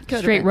copying,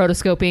 straight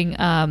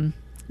rotoscoping,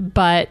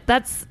 but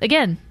that's,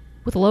 again,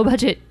 with a low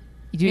budget,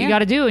 you do what you got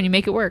to do and you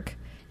make it work.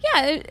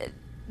 Yeah,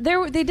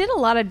 they did a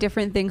lot of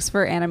different things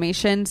for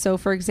animation. So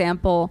for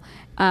example,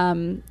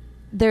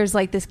 there's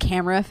like this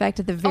camera effect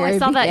at the very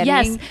beginning. That.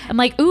 Yes, I'm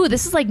like, ooh,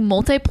 this is like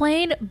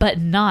multiplane, but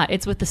not.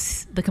 It's with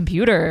the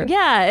computer.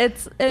 Yeah,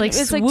 it's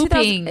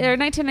swooping. Like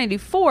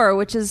 1994,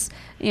 which is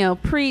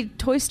pre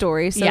Toy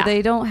Story, so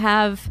they don't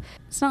have.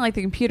 It's not like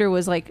the computer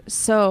was like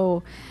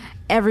so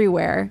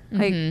everywhere.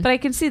 Like, but I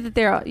can see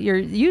that you're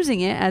using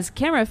it as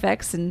camera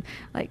effects and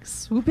like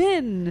swoop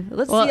in.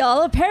 Let's see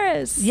all of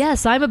Paris.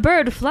 Yes, I'm a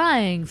bird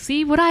flying.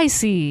 See what I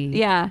see.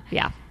 Yeah,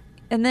 yeah.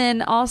 And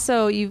then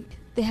also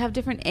they have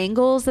different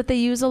angles that they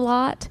use a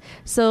lot.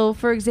 So,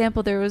 for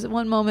example, there was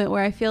one moment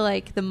where I feel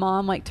like the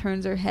mom like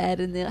turns her head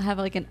and they'll have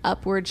like an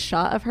upward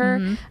shot of her.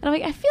 And I'm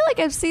like, I feel like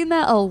I've seen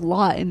that a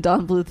lot in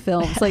Don Bluth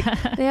films. Like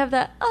they have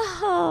that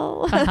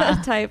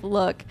type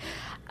look.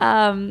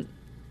 And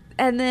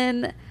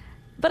then,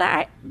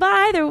 but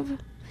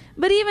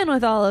even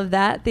with all of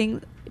that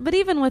thing, but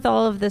even with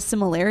all of the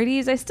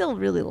similarities, I still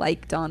really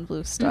like Don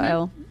Bluth's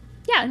style.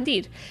 Yeah,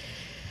 indeed.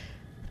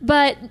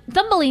 But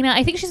Thumbelina,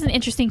 I think she's an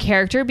interesting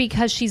character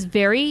because she's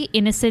very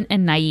innocent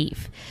and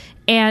naive.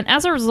 And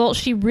as a result,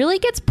 she really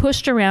gets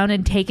pushed around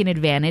and taken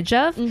advantage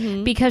of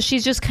because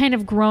she's just kind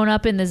of grown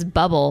up in this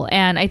bubble.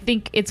 And I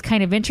think it's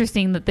kind of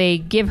interesting that they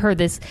give her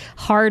this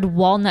hard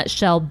walnut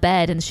shell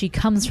bed and she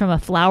comes from a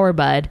flower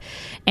bud.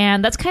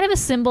 And that's kind of a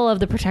symbol of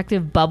the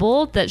protective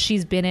bubble that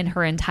she's been in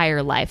her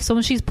entire life. So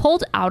when she's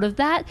pulled out of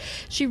that,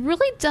 she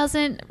really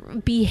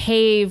doesn't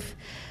behave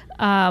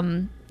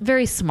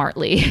very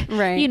smartly,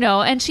 right?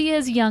 And she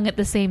is young at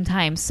the same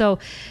time. So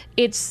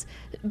it's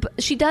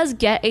she does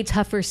get a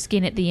tougher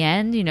skin at the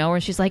end, you know,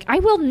 where she's like, I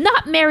will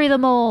not marry the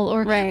mole,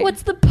 or Right.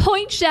 what's the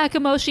point,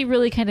 Giacomo? She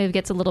really kind of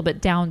gets a little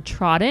bit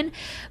downtrodden,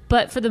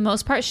 but for the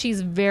most part,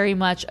 she's very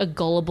much a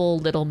gullible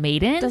little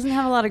maiden. Doesn't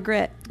have a lot of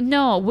grit.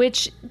 No,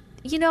 which,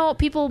 you know,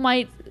 people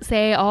might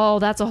say, oh,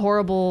 that's a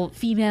horrible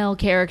female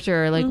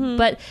character, like,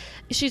 but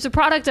she's a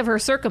product of her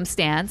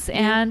circumstance,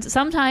 and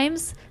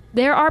sometimes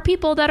there are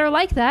people that are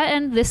like that,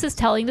 and this is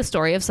telling the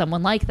story of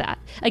someone like that.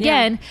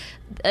 Again,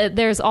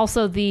 there's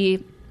also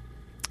the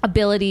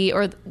ability,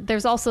 or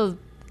there's also,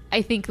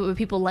 I think what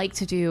people like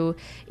to do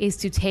is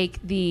to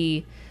take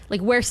the,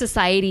 like, where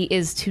society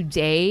is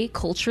today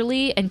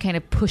culturally and kind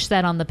of push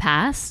that on the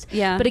past.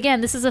 Yeah. But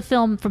again, this is a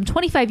film from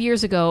 25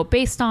 years ago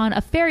based on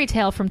a fairy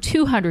tale from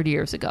 200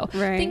 years ago.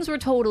 Right. Things were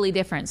totally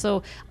different.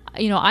 So,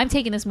 you know, I'm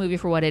taking this movie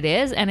for what it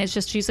is, and it's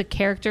just she's a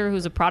character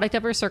who's a product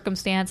of her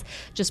circumstance.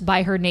 Just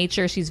by her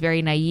nature, she's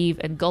very naive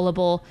and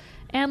gullible,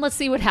 and let's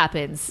see what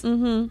happens.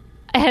 Mm-hmm.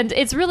 And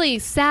it's really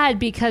sad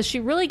because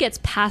she really gets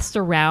passed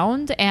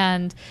around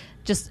and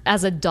just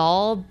as a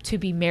doll to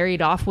be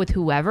married off with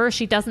whoever.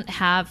 She doesn't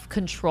have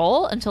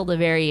control until the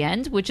very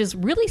end, which is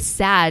really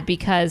sad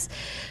because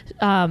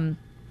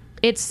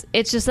it's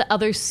just that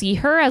others see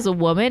her as a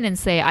woman and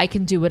say, I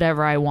can do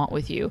whatever I want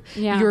with you.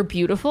 Yeah. You're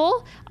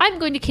beautiful. I'm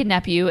going to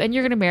kidnap you and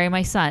you're going to marry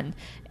my son.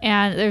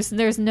 And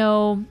there's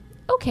no,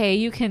 okay,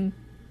 you can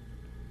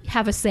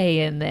have a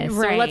say in this.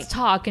 Right. Or let's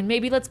talk and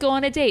maybe let's go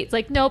on a date. It's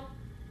like, nope,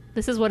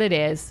 this is what it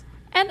is.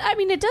 And I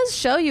mean, it does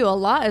show you a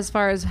lot as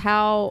far as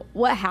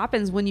what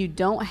happens when you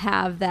don't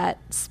have that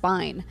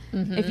spine.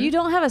 If you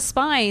don't have a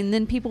spine,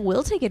 then people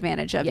will take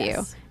advantage of you,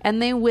 Yes. and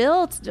they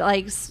will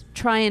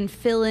try and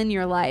fill in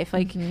your life.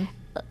 Like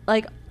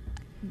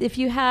if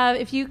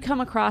you come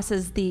across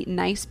as the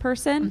nice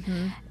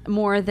person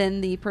more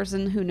than the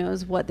person who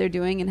knows what they're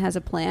doing and has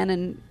a plan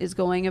and is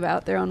going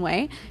about their own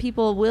way,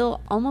 people will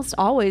almost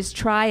always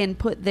try and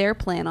put their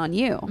plan on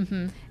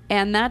you.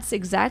 And that's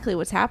exactly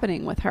what's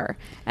happening with her.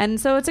 And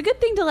so it's a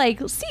good thing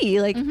to see,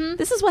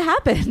 this is what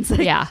happens.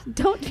 Yeah.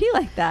 Don't be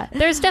like that.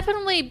 There's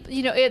definitely,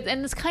 you know,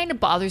 and this kind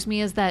of bothers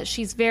me is that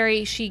she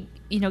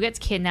gets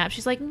kidnapped.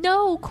 She's like,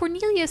 no,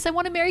 Cornelius, I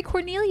want to marry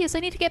Cornelius. I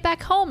need to get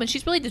back home. And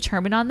she's really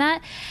determined on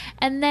that.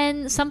 And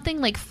then something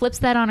like flips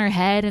that on her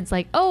head and it's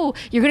like, oh,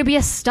 you're going to be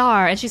a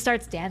star. And she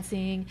starts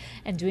dancing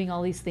and doing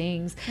all these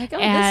things. Like,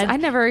 and I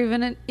never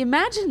even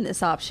imagined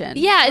this option.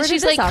 yeah, Where and did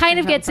she's this like option kind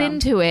of come gets from?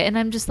 into it. And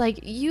I'm just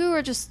like, you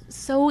are just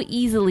so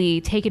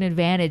easily taken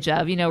advantage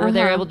of, you know, where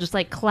they're able to just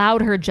like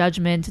cloud her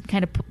judgment and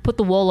kind of put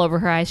the wool over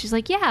her eyes. She's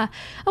like, yeah,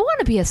 I want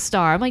to be a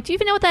star. I'm like, do you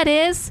even know what that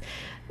is?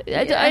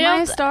 Am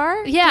I a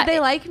star? Yeah. Do they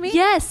like me?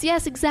 Yes,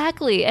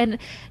 exactly. And,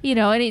 you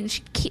know, and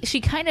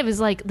she kind of is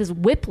like this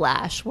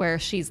whiplash where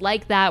she's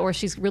like that, where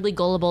she's really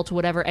gullible to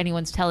whatever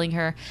anyone's telling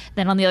her.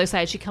 Then on the other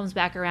side, she comes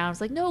back around.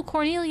 It's like, no,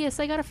 Cornelius,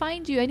 I got to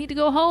find you. I need to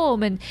go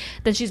home. And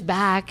then she's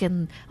back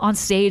and on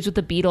stage with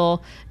the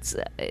Beatle. It's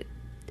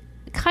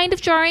kind of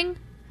jarring.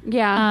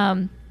 Yeah.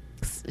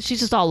 She's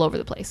just all over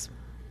the place.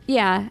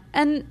 Yeah,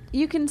 and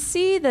you can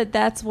see that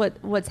that's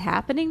what's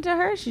happening to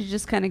her. She's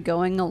just kind of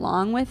going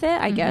along with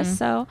it, I guess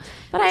so.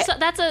 But So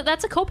that's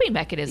a coping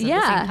mechanism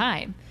at the Yeah. same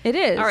time. it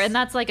is. And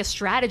that's like a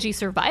strategy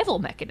survival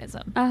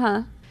mechanism.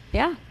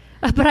 Yeah.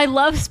 But I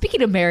love,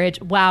 speaking of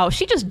marriage, wow,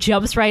 she just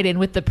jumps right in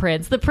with the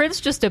prince. The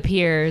prince just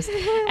appears,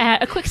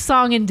 a quick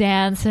song and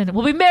dance, and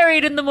we'll be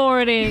married in the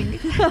morning.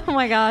 Oh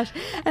my gosh.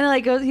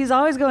 And he's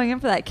always going in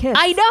for that kiss.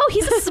 I know,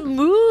 he's a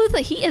smooth,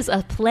 he is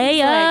a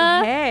playa.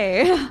 Like,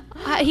 hey.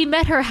 He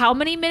met her how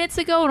many minutes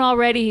ago, and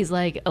already he's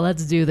like,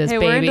 let's do this, Hey,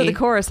 baby. we're into the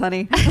chorus,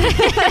 honey.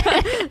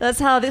 That's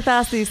how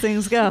fast these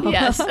things go.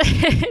 Yes.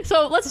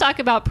 So let's talk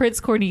about Prince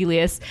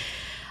Cornelius.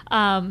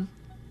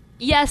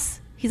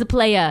 Yes, he's a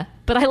playa,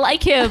 but I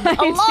like him a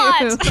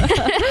lot.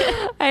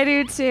 I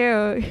do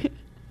too.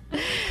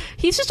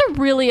 He's just a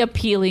really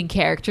appealing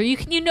character.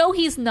 You know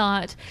he's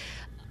not,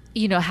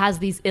 you know, has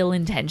these ill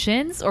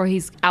intentions or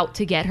he's out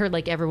to get her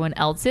like everyone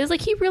else is. Like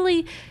he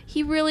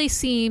really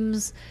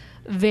seems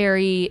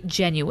very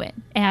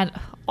genuine. And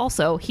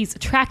also he's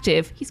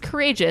attractive, he's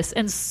courageous,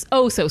 and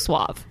so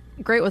suave.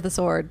 Great with a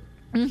sword.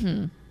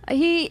 I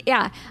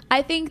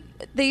think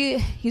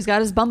he's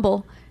got his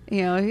Bumble.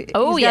 You know, he's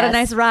got yes. a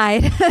nice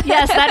ride.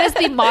 Yes, that is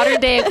the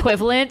modern day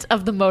equivalent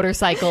of the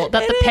motorcycle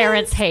that the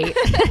parents hate.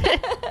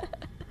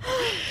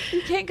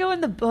 You can't go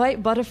in the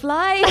white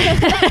butterfly.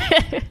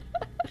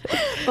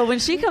 But when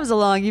she comes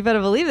along, you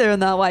better believe they're in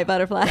that white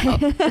butterfly.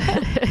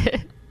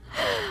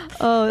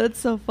 Oh, that's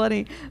so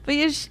funny. But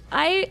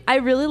I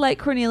really like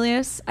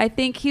Cornelius. I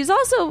think he's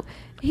also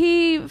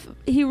he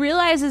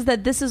realizes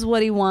that this is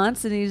what he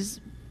wants, and he's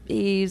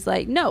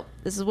like, no,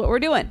 this is what we're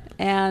doing.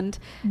 And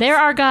there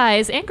are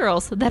guys and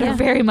girls that are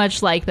very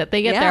much like that.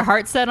 They get Yeah. their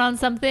heart set on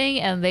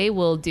something and they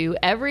will do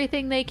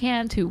everything they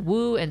can to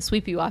woo and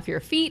sweep you off your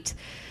feet.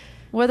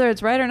 whether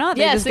it's right or not,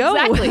 they Yes, just go.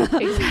 exactly.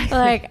 Exactly.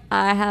 Like,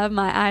 I have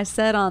my eyes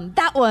set on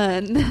that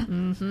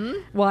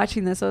one.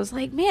 Watching this, I was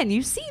like, man,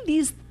 you see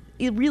these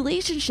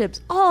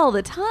relationships all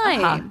the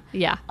time.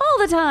 Yeah. All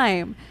the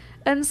time.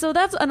 And so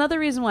that's another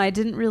reason why I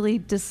didn't really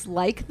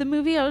dislike the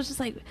movie. I was just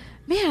like,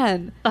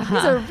 man, these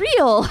are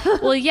real.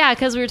 Well, yeah,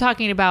 because we were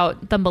talking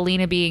about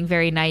Thumbelina being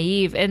very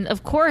naive. And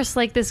of course,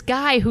 like this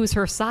guy who's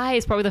her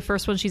size, probably the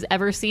first one she's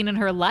ever seen in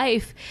her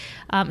life.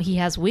 He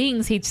has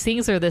wings. He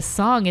sings her this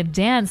song and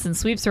dance and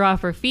sweeps her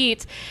off her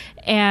feet.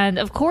 And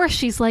of course,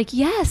 she's like,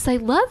 yes, I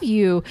love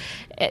you.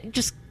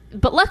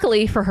 But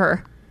luckily for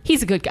her,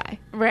 he's a good guy.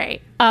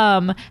 Right.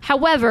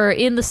 However,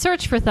 in the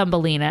search for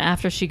Thumbelina,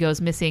 after she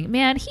goes missing,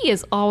 man, he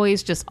is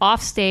always just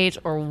off stage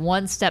or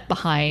one step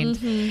behind.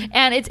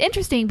 And it's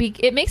interesting.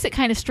 It makes it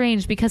kind of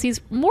strange because he's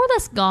more or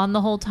less gone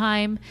the whole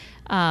time,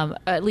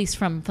 at least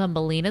from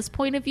Thumbelina's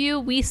point of view.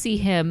 We see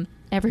him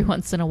every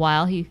once in a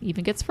while. He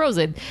even gets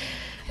frozen.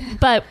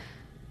 But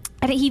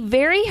he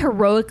very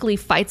heroically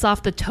fights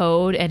off the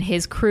Toad and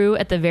his crew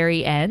at the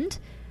very end.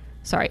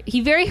 Sorry, he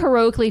very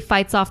heroically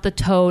fights off the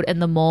Toad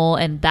and the Mole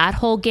and that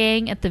whole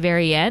gang at the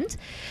very end.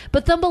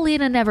 But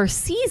Thumbelina never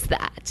sees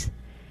that.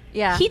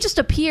 Yeah. He just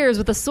appears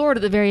with a sword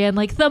at the very end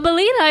like,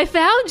 Thumbelina, I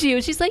found you.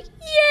 And she's like,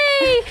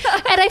 yay.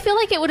 And I feel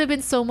like it would have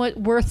been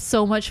worth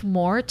so much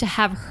more to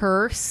have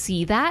her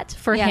see that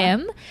for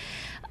him,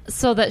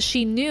 so that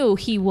she knew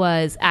he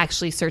was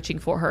actually searching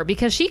for her.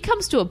 Because she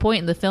comes to a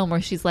point in the film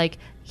where she's like,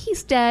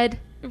 he's dead.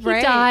 He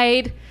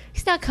died.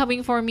 He's not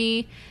coming for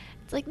me.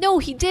 Like, no,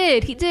 he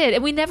did.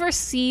 And we never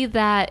see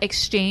that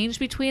exchange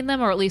between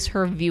them, or at least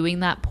her viewing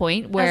that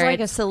point where it's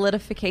like a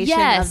solidification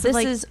yes, of this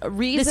like, is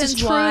reasons this is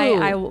true.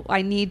 why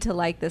I need to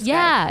like this guy.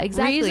 Yeah,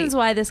 exactly. Reasons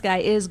why this guy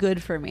is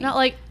good for me. Not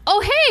like,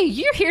 oh, hey,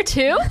 you're here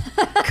too?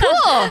 Cool.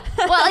 Well,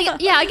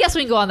 I guess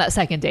we can go on that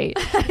second date.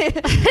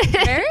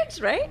 Marriage,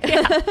 right?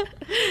 Yeah.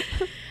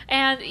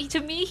 And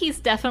to me, he's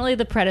definitely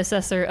the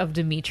predecessor of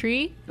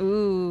Dimitri.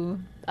 Ooh.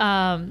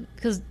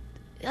 Because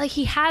like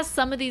he has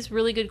some of these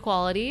really good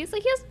qualities.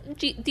 Like he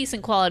has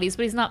decent qualities,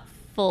 but he's not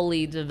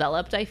fully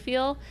developed, I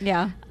feel.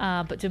 Yeah.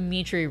 But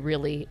Dimitri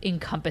really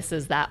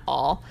encompasses that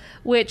all.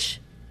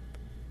 Which,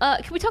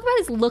 can we talk about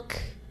his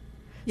look?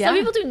 Yeah. Some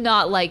people do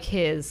not like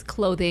his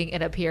clothing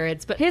and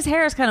appearance, but His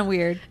hair is kind of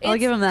weird. I'll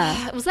give him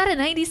that. Was that a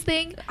 90s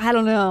thing? I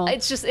don't know.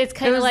 It's kind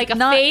It of was like a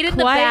not fade in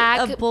the quite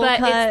back, a bowl but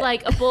cut. it's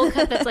like a bowl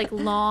cut that's like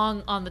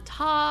long on the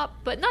top,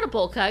 but not a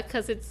bowl cut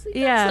because it's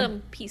got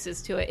some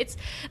pieces to it. It's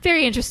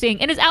very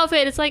interesting. And his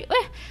outfit, it's like,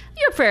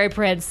 you're a fairy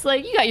prince.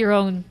 Like, you got your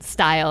own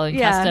style and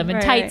custom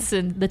and tights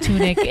and the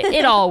tunic.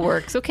 It all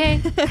works,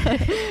 okay?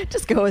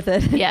 Just go with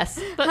it.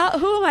 Yes. But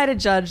who am I to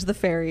judge the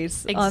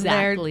fairies on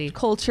their Exactly.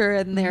 culture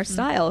and their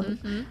style?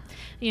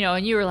 you know,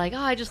 and you were like, oh,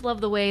 I just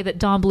love the way that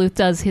Don Bluth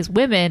does his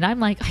women.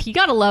 I'm like, you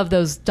gotta love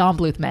those Don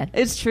Bluth men.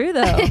 It's true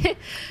though.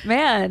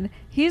 Man,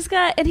 he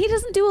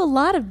doesn't do a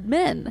lot of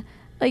men.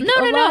 Like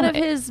a lot of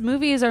his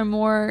movies are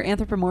more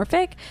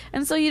anthropomorphic,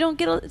 and so you don't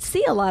get to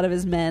see a lot of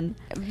his men.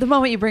 The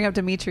moment you bring up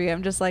Dimitri,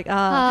 I'm just like, the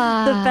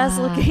best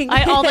looking.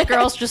 All the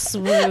girls just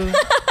swoon.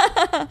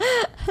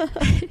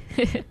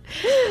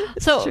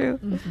 So true.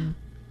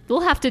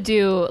 We'll have to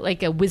do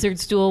like a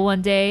wizard's duel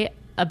one day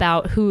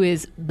about who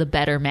is the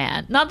better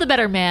man. Not the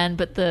better man,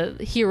 but the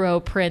hero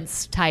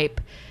prince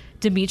type,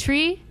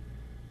 Dimitri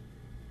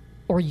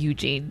or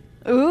Eugene.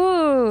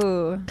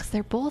 Ooh, Because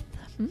they're both.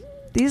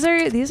 these are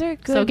good.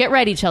 So get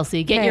ready,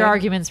 Chelsea. Get Okay. your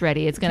arguments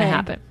ready. It's going to Okay.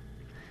 happen.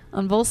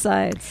 on both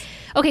sides.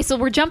 Okay, so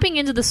we're jumping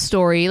into the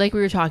story like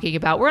we were talking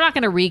about. We're not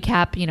going to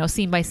recap,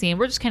 scene by scene.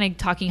 We're just kind of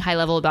talking high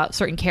level about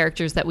certain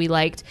characters that we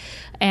liked.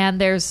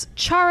 And there's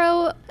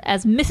Charo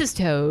as Mrs.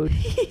 Toad.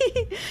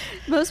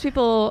 Most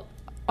people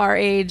our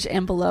age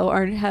and below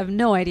have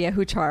no idea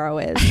who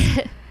Charo is.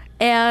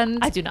 And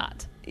I do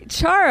not.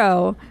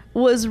 Charo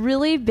was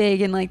really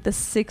big in like the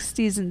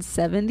 60s and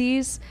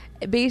 70s.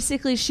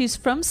 Basically, she's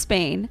from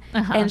Spain,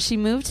 and she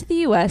moved to the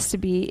U.S. to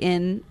be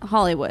in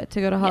Hollywood, to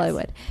go to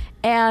Hollywood. Yes.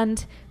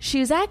 And she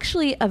was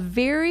actually a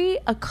very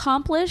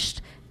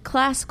accomplished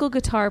classical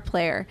guitar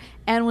player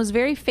and was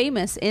very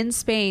famous in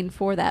Spain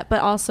for that,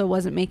 but also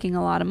wasn't making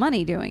a lot of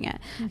money doing it.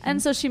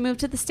 And so she moved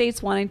to the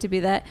States wanting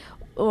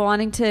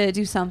to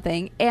do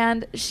something,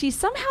 and she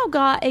somehow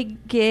got a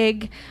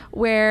gig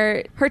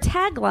where her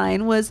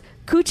tagline was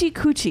 "Coochie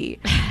Coochie."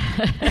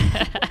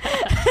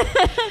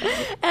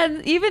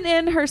 And even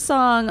in her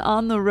song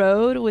 "On the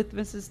Road" with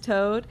Mrs.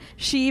 Toad,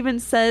 she even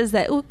says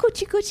that, "Ooh,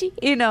 coochie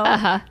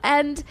coochie,"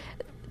 And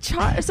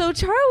so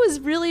Charo was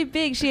really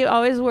big. She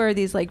always wore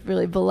these like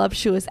really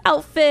voluptuous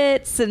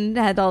outfits and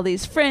had all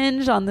these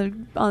fringe on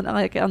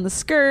the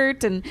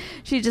skirt, and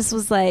she just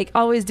was like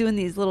always doing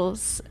these little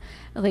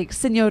like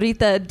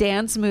señorita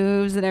dance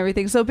moves and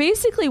everything. So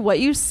basically what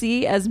you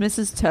see as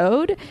Mrs.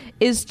 Toad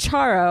is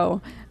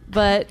Charo,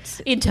 but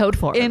in Toad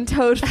form.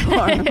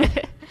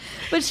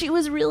 But she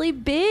was really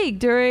big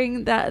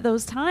during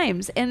those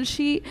times, and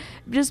she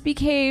just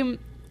became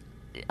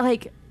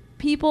like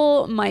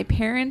people my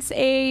parents'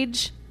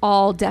 age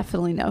all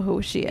definitely know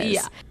who she is.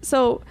 Yeah.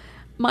 So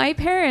my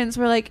parents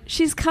were like,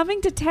 she's coming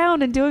to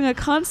town and doing a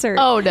concert.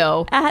 Oh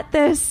no. At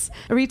this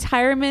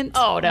retirement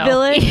Oh no.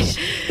 village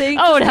thing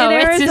Oh no, in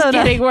it's Arizona. just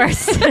getting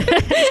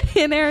worse.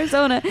 In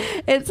Arizona.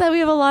 And so we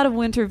have a lot of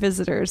winter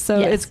visitors. So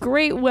Yes. it's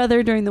great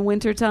weather during the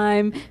winter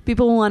time.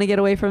 People want to get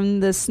away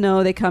from the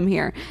snow, they come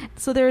here.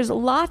 So there's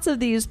lots of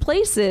these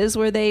places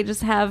where they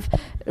just have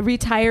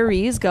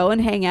retirees go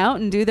and hang out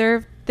and do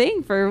their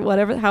thing for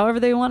however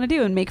they want to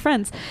do and make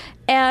friends.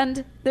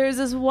 And there's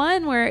this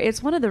one where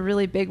it's one of the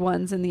really big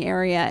ones in the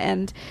area,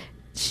 and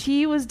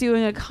she was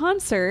doing a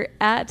concert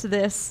at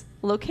this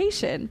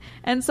location.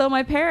 And so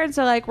my parents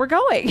are like, we're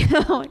going.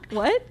 I'm like,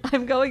 what?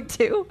 I'm going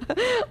too?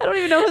 I don't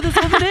even know who this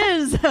woman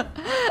is.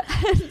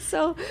 And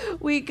so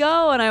we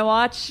go, and I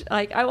watch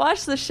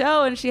the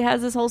show, and she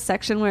has this whole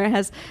section where it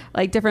has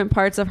like different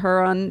parts of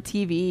her on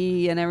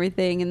TV and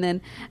everything, and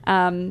then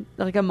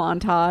like a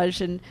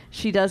montage, and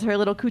she does her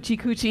little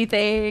coochie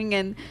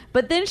thing,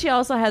 but then she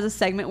also has a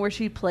segment where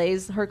she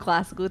plays her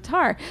classical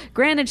guitar.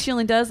 Granted, she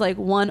only does like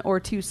 1 or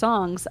 2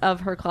 songs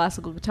of her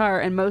classical guitar,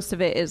 and most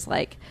of it is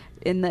like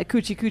in the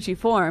coochie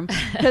form,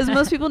 because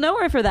most people know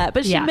her for that.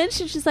 But she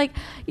mentioned, she's like,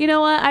 you know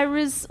what, I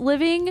was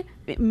living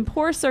in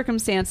poor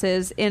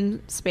circumstances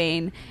in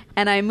Spain,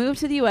 and I moved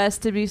to the US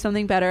to do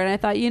something better, and I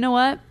thought, you know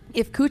what,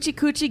 if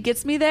coochie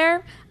gets me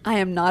there, I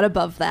am not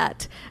above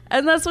that.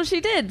 And that's what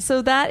she did.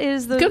 So that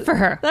is Good for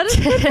her. That is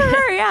good for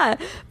her, yeah.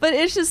 But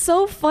it's just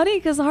so funny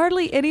because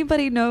hardly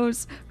anybody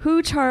knows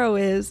who Charo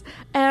is.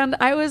 And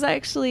I was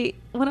actually,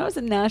 when I was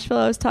in Nashville,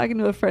 I was talking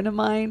to a friend of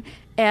mine,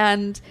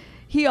 and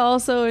he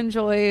also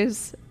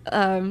enjoys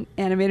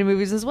animated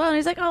movies as well. And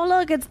he's like, oh,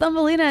 look, it's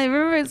Thumbelina.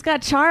 Remember, it's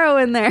got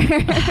Charo in there.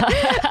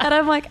 And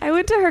I'm like, I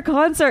went to her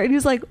concert. And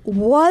he's like,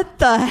 what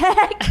the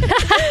heck?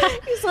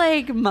 He's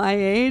like my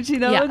age, you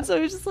know? Yeah. And so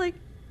he's just like,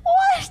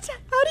 what?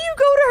 How do you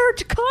go to her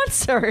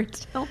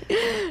concert?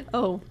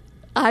 Oh,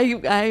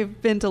 I've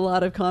been to a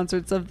lot of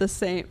concerts of the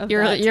same. Of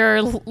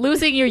You're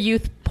losing your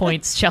youth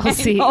points,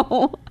 Chelsea.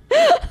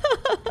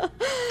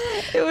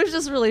 It was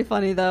just really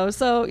funny, though.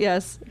 So,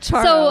 yes,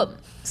 Charo.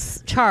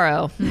 So,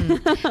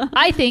 Charo.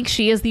 I think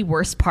she is the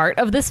worst part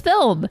of this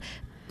film.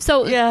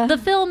 So the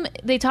film,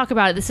 they talk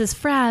about it. This is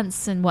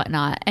France and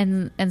whatnot,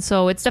 and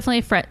so it's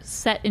definitely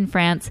set in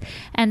France.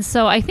 And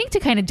so I think to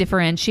kind of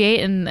differentiate,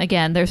 and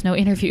again, there's no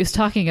interviews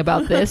talking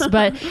about this,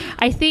 but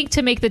I think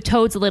to make the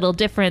Toads a little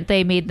different,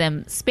 they made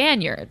them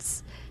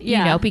Spaniards. You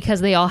know,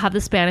 because they all have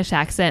the Spanish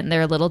accent and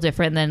they're a little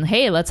different. Than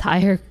hey, let's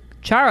hire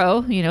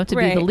Charo, to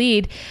be the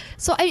lead.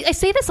 So I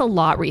say this a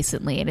lot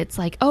recently, and it's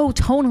like, oh,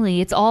 tonally,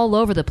 it's all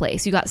over the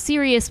place. You got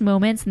serious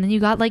moments, and then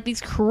you got like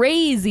these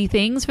crazy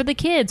things for the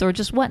kids or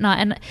just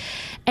whatnot.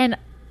 And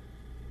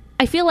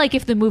I feel like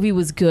if the movie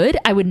was good,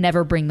 I would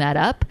never bring that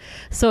up.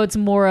 So it's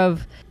more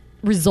of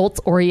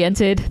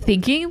results-oriented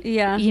thinking.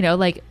 Yeah.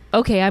 Like,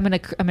 okay, I'm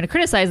gonna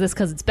criticize this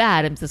because it's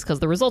bad, and just because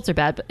the results are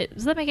bad. But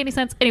does that make any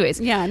sense? Anyways,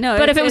 yeah, no.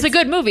 But if it was a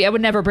good movie, I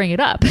would never bring it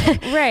up.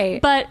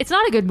 Right. But it's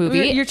not a good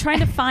movie. You're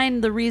trying to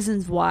find the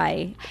reasons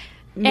why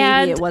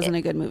maybe it wasn't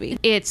a good movie.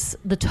 It's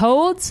the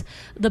Toads,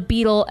 the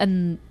Beetle,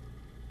 and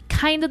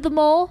kind of the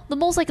Mole. The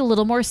Mole's like a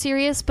little more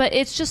serious, but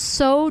it's just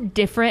so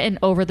different and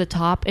over the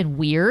top and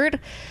weird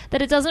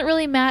that it doesn't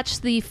really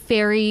match the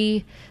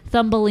fairy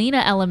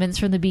Thumbelina elements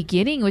from the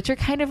beginning, which are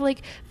kind of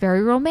like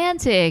very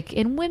romantic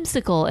and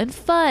whimsical and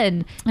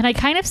fun. And I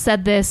kind of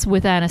said this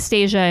with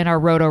Anastasia in our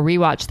Roto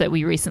rewatch that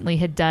we recently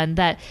had done,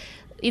 that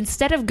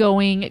instead of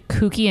going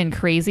kooky and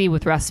crazy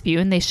with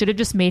Rasputin, they should have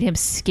just made him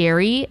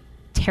scary,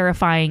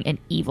 terrifying, and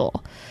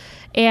evil.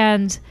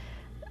 And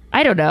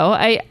I don't know.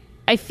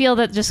 I feel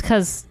that just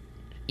because,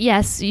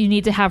 yes, you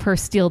need to have her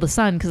steal the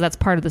sun because that's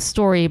part of the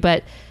story,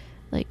 but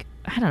like,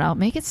 I don't know,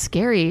 make it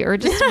scary, or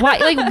just why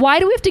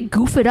do we have to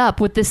goof it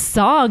up with this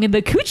song and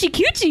the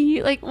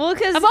coochie? Like, well,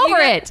 because I'm over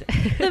it.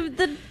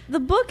 The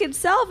book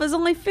itself is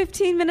only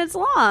 15 minutes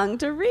long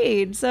to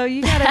read, so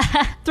you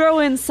gotta throw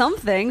in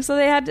something. So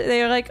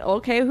they were like,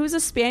 okay, who's a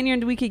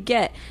Spaniard we could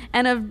get?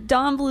 And of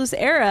Don Bluth's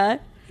era,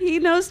 he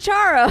knows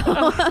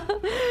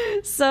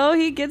Charo. So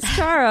he gets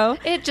Charo.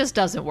 It just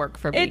doesn't work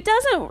for me. It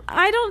doesn't.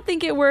 I don't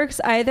think it works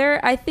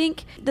either. I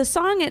think the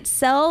song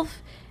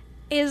itself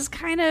is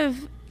kind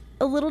of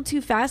a little too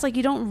fast. Like,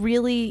 you don't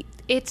really...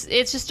 It's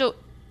just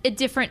a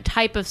different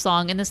type of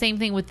song. And the same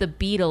thing with the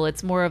Beetle.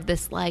 It's more of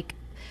this, like...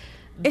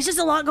 It's just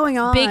a lot going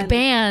on. Big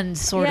band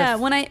sort of. Yeah,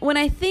 when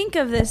I think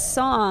of this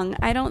song,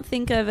 I don't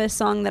think of a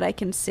song that I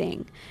can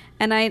sing.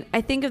 And I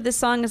think of this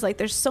song as like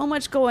there's so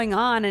much going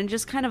on and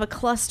just kind of a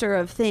cluster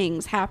of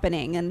things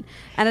happening. And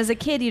as a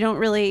kid, you don't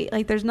really...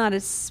 Like, there's not a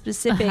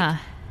specific...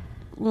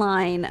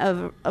 line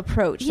of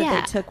approach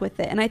that they took with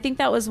it, and I think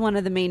that was one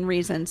of the main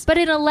reasons. But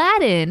in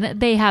Aladdin,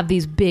 they have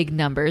these big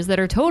numbers that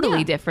are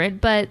totally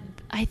different, but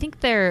I think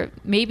they're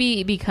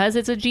maybe because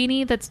it's a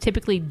genie that's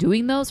typically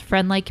doing those.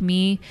 Friend Like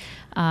Me,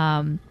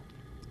 Prince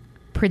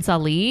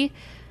Ali,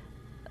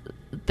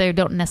 they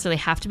don't necessarily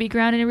have to be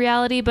grounded in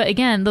reality, but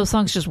again, those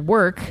songs just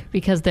work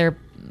because they're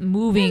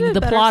moving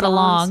the plot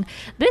along.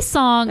 This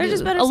song,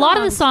 lot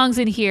of the songs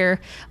in here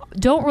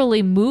don't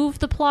really move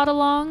the plot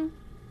along.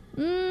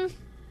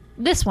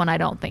 This one I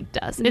don't think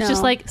does. It's No.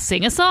 just like,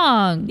 sing a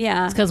song.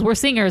 Yeah. It's because we're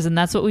singers and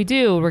that's what we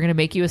do. We're going to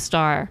make you a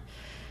star.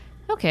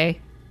 Okay.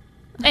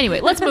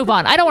 Anyway, let's move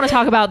on. I don't want to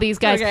talk about these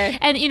guys. Okay.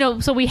 And, you know,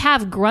 so we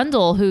have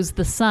Grundle, who's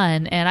the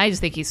son, and I just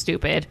think he's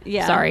stupid.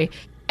 Yeah. Sorry.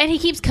 And he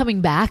keeps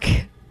coming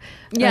back.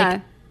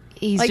 Yeah.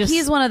 He's Like, just,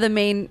 he's one of the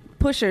main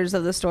pushers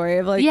of the story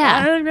of like,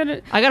 Yeah. I'm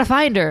gonna, I got to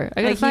find her.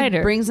 I got to like, find he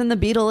her. brings in the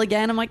beetle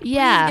again. I'm like,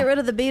 Yeah. please get rid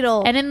of the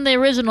beetle. And in the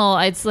original,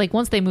 it's like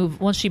once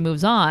she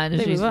moves on,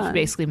 They she move on.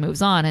 basically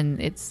moves on, and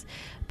it's.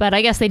 But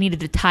I guess they needed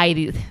to tie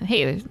these.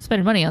 Hey, they're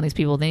spending money on these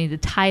people. They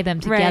need to tie them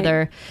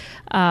together.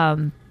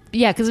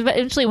 Yeah, because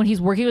eventually, when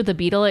he's working with the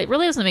beetle, it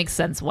really doesn't make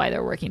sense why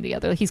they're working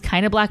together. Like, he's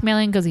kind of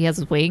blackmailing because he has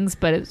his wings,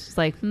 but it's just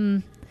like, I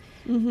don't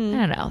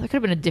know. There could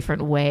have been a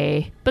different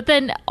way. But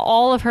then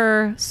all of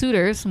her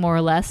suitors, more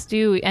or less,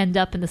 do end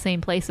up in the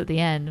same place at the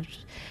end. Which,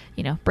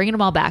 you know, bringing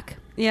them all back.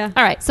 yeah.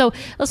 All right, so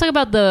let's talk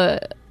about the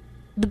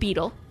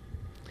beetle.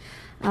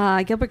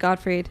 Gilbert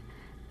Gottfried.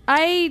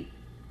 I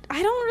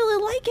don't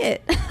really like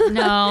it.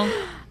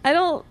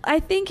 No. I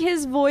think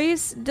his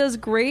voice does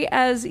great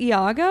as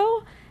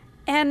Iago,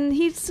 and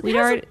he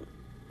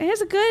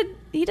does a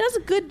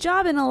good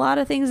job in a lot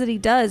of things that he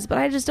does, but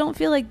I just don't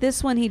feel like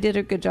this one he did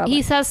a good job. He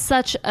with. has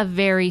such a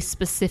very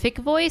specific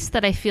voice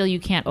that I feel you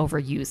can't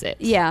overuse it.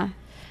 Yeah.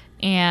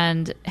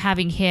 And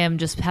having him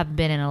just have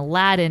been in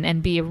Aladdin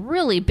and be a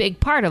really big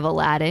part of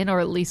Aladdin, or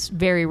at least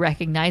very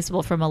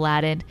recognizable from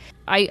Aladdin,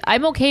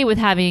 I'm okay with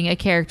having a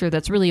character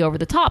that's really over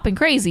the top and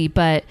crazy,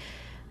 but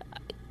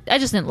I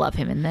just didn't love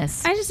him in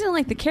this. I just didn't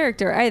like the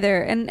character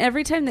either. And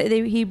every time that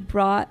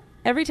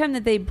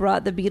they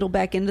brought the beetle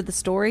back into the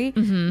story,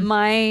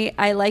 my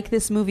I like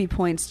this movie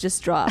points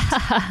just dropped.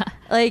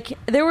 Like,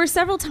 there were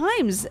several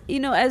times, you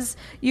know, as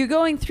you're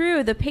going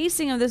through, the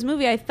pacing of this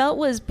movie I felt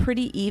was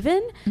pretty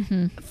even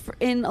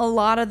in a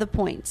lot of the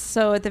points.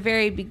 So at the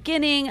very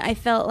beginning, I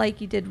felt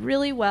like you did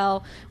really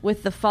well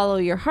with the Follow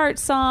Your Heart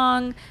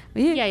song.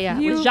 Yeah,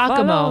 You with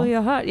Giacomo. follow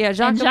your heart. Yeah,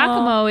 And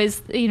Giacomo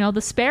is, you know, the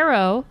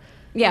sparrow,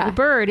 Yeah. the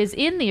bird, is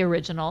in the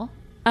original.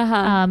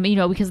 Uh-huh. You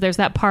know, because there's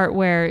that part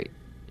where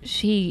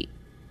she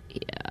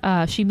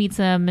meets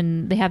him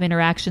and they have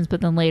interactions, but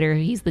then later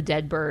he's the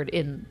dead bird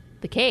in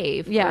the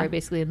cave, Yeah. or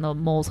basically in the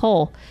mole's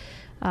hole.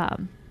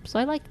 So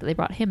I like that they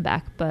brought him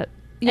back, but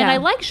Yeah. and I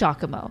like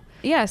Giacomo.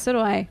 Yeah, so do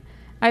I.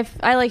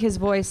 I like his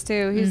voice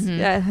too. He's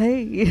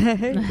hey.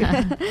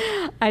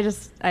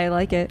 I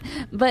like it.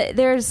 But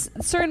there's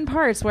certain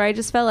parts where I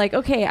just felt like,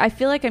 okay, I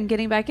feel like I'm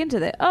getting back into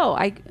that.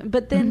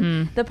 But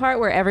then the part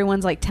where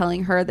everyone's like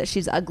telling her that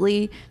she's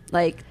ugly,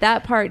 like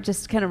that part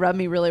just kind of rubbed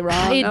me really wrong.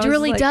 I It was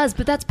really like, does,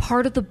 but that's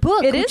part of the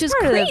book, It which is is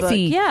part crazy. of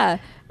the book. Yeah,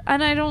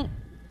 and I don't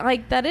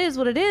like that is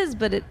what it is,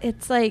 but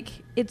it's like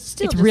it's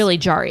still It's just- really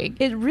jarring.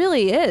 It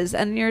really is.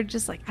 And you're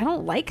just like, I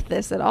don't like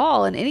this at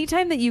all. And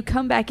anytime that you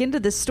come back into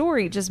this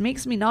story, it just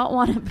makes me not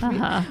want to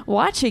be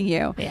watching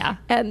you. Yeah.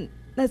 And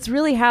that's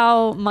really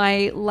how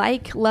my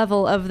like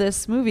level of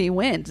this movie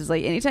went. Is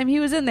like anytime he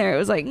was in there, it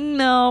was like,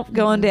 no,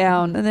 going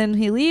down. And then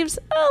he leaves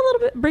a little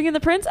bit, bringing the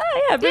prince.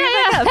 Oh, yeah, bring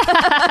it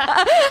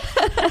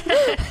back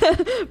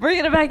up.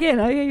 Bringing it back in.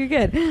 Oh, yeah, you're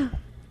good.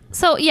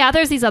 So, yeah,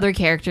 there's these other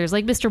characters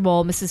like Mr.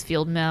 Mole, Mrs.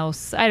 Field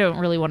Mouse. I don't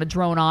really want to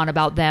drone on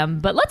about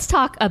them, but let's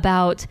talk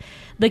about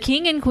the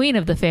king and queen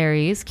of the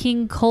fairies,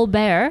 King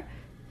Colbert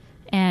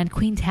and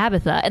Queen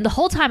Tabitha. And the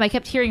whole time I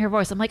kept hearing her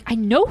voice. I'm like, I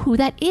know who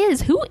that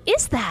is. Who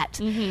is that?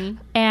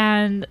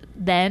 And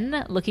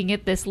then looking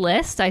at this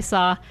list, I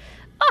saw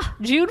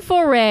June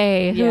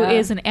Foray, who Yeah.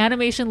 is an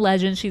animation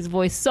legend. She's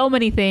voiced so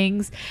many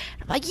things.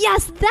 I'm like,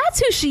 yes, that's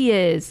who she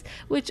is.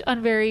 Which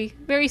I'm very,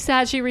 very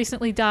sad she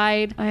recently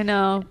died. I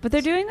know, but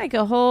they're doing like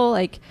a whole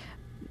like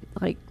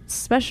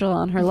special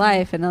on her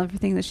life and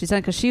everything that she's done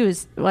because she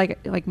was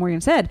like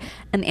Morgan said,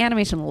 an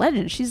animation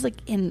legend. She's like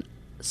in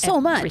so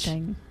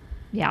Everything.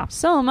 Yeah.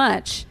 so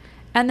much.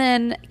 And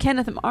then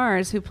Kenneth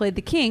Mars, who played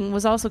the king,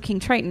 was also King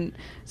Triton.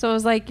 So it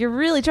was like, you're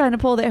really trying to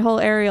pull that whole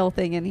Ariel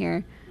thing in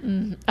here.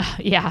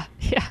 Yeah.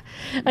 Really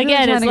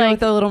Again, trying it's to go like, with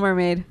the Little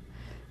Mermaid.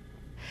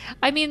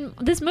 I mean,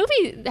 this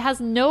movie has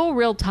no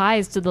real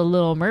ties to the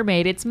Little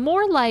Mermaid. It's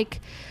more like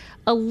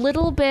a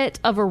little bit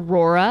of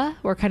Aurora,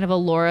 where kind of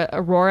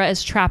Aurora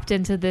is trapped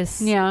into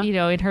this, Yeah. you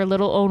know, in her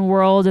little own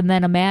world, and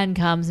then a man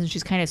comes and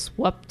she's kind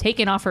of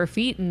taken off her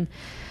feet. And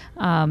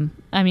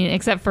I mean,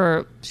 except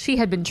for she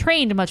had been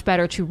trained much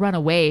better to run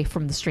away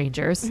from the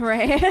strangers.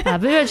 Right. But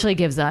eventually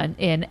gives in.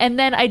 And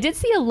then I did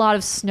see a lot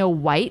of Snow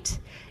White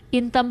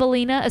in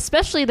Thumbelina,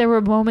 especially there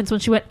were moments when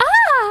she went,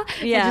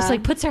 Yeah. and just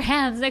like puts her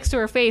hands next to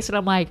her face. And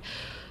I'm like,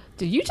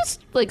 did you just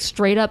like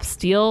straight up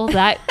steal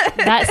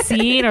that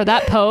scene or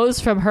that pose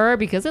from her?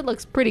 Because it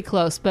looks pretty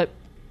close. But,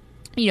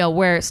 you know,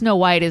 where Snow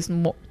White is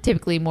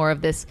typically more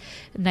of this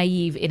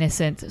naive,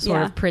 innocent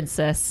sort of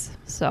princess.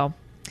 So,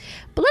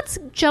 but let's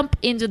jump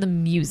into the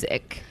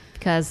music.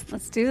 Because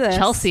Let's do this.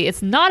 Chelsea,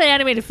 it's not an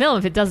animated film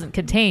if it doesn't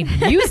contain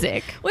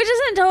music. Which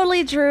isn't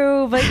totally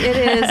true, but it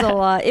is a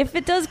lot. If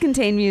it does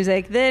contain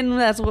music, then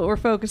that's what we're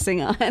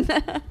focusing on.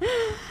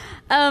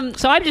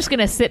 So I'm just going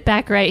to sit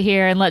back right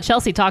here and let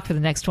Chelsea talk for the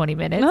next 20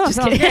 minutes. No, Just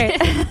sounds kidding.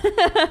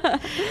 great.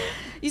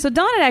 So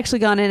Don had actually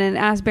gone in and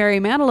asked Barry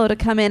Manilow to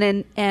come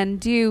in and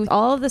do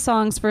all of the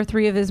songs for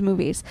 3 of his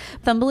movies.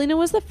 Thumbelina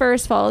was the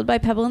first, followed by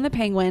Pebble and the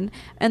Penguin,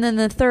 and then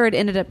the third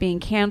ended up being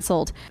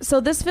canceled.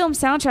 So this film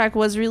soundtrack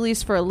was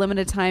released for a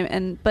limited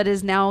time, but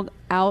is now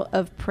out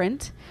of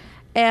print.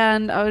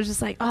 And I was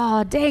just like,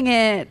 oh, dang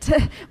it.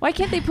 Why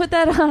can't they put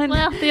that on?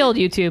 Well, the old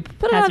YouTube.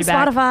 Put it has on your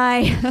back.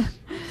 Spotify.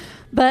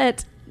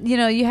 But,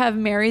 you have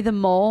Mary the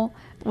Mole,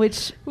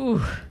 which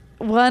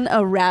won a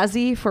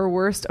Razzie for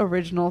Worst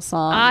Original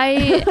Song.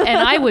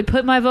 I would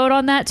put my vote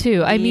on that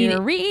too. I mean,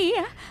 Mary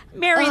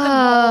the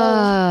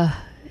Mole.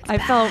 I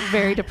felt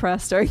very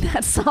depressed during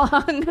that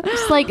song.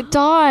 It's like,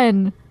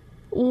 Dawn,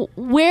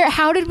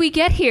 how did we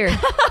get here?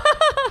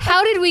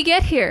 How did we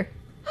get here?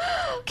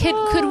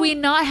 Could we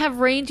not have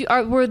reined you?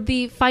 Were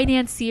the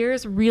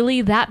financiers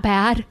really that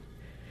bad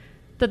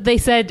that they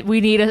said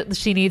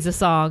she needs a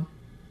song?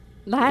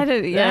 I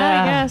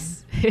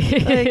guess.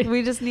 Like,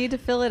 we just need to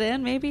fill it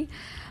in, maybe.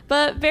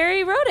 But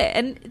Barry wrote it.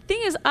 And the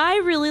thing is, I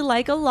really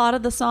like a lot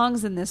of the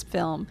songs in this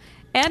film.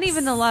 And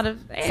even a lot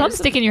of... Some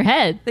stick in your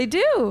head. They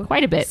do.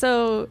 Quite a bit.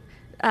 So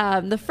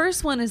the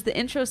first one is the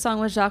intro song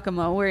with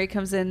Giacomo, where he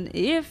comes in,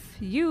 if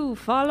you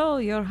follow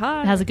your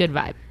heart. It has a good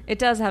vibe. It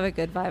does have a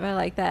good vibe. I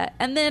like that.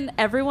 And then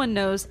everyone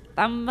knows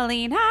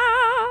Thumbelina,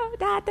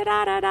 da da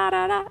da da da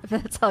da da.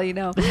 That's all you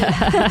know.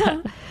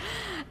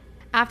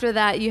 After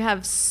that, you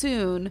have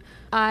Soon.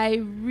 I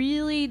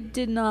really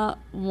did not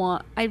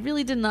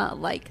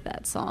like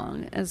that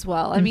song as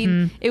well. I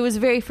mean, it was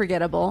very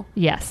forgettable.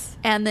 Yes.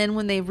 And then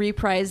when they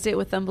reprised it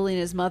with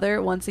Thumbelina's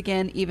mother, once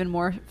again, even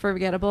more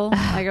forgettable.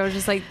 Like, I was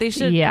just like, they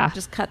should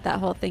just cut that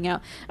whole thing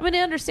out. I mean, I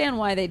understand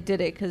why they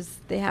did it, because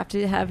they have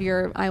to have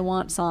your I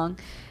Want song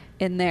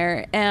in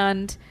there.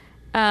 And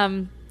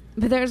but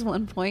there's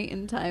one point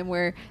in time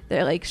where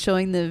they're like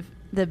showing the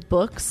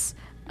books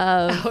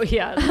of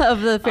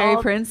the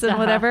fairy prince and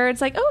whatever.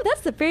 It's like, oh,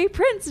 that's the fairy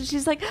prince, and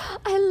she's like,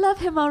 I love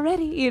him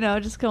already,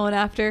 just going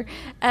after.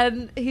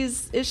 And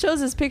it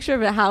shows this picture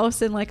of a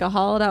house in like a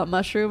hollowed out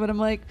mushroom, and I'm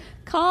like,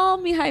 call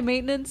me high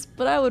maintenance,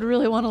 but I would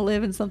really want to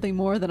live in something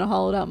more than a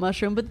hollowed out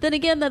mushroom. But then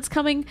again, that's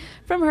coming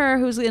from her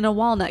who's in a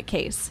walnut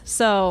case,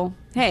 so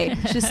hey,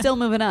 she's still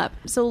moving up.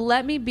 So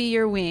Let Me Be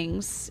Your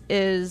Wings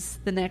is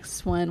the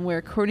next one,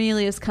 where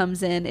Cornelius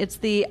comes in. It's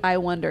the I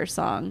Wonder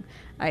song,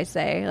 I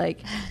say, like.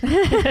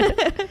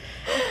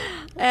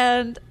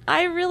 And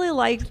I really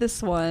like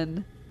this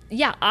one.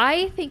 Yeah,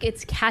 I think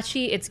it's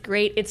catchy. It's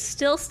great. It's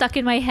still stuck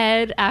in my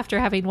head after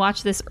having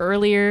watched this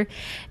earlier.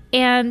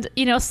 And,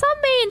 some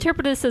may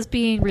interpret this as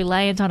being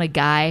reliant on a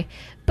guy,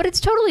 but it's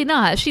totally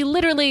not. She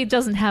literally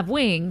doesn't have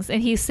wings,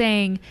 and he's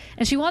saying,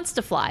 and she wants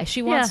to fly.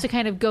 She wants to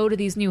kind of go to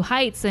these new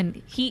heights,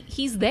 and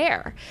he's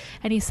there.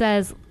 And he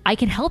says, I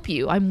can help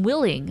you. I'm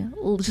willing.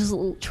 Just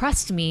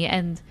trust me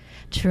and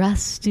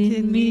trust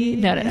in me.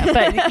 No.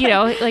 But,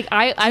 like,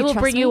 I will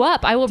bring you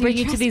up. I will bring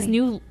you to these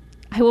new...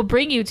 I will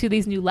bring you to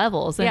these new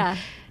levels. And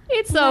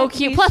it's so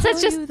cute. Plus,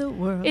 it's just...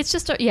 It's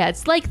just...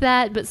 it's like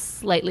that, but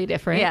slightly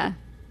different. Yeah.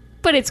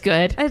 But it's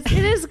good. It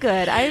is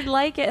good. I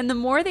like it. And the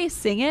more they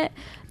sing it,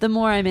 the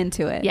more I'm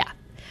into it. Yeah.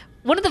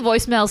 One of the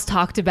voicemails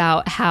talked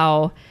about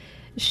how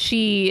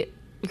she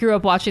grew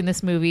up watching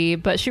this movie,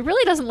 but she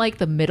really doesn't like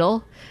the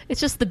middle. It's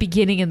just the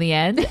beginning and the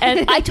end.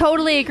 And I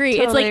totally agree.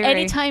 It's like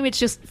anytime it's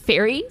just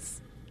fairies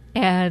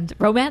and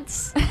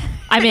romance,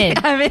 I'm in.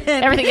 I'm in.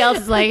 Everything else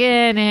is like,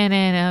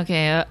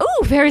 okay.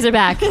 Ooh, fairies are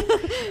back.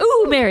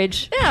 Ooh,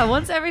 marriage. Yeah,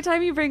 once every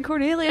time you bring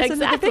Cornelius into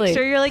the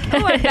picture, you're like,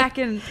 oh, I'm back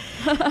in.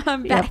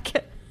 I'm back.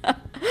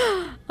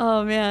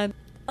 Oh, man.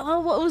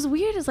 Oh, what was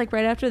weird is, like,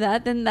 right after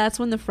that, then that's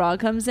when the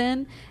frog comes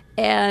in,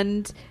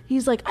 and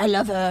he's like, I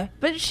love her.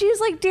 But she's,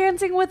 like,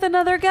 dancing with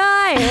another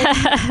guy.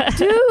 Like,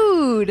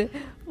 dude,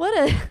 what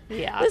a...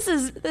 Yeah. This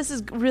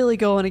is really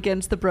going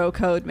against the bro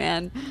code,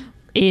 man.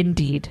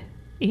 Indeed.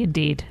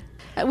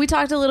 We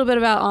talked a little bit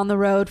about On the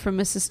Road from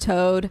Mrs.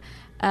 Toad,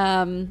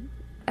 and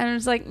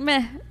it's like,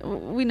 meh,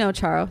 we know,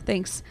 Charo,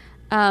 thanks.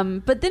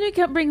 But then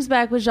it brings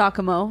back with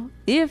Giacomo,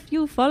 If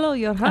You Follow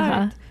Your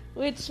Heart,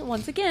 which,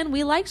 once again,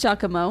 we like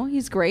Giacomo.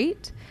 He's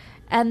great.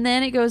 And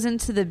then it goes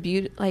into the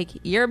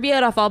You're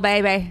Beautiful,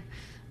 Baby,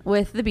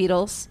 with the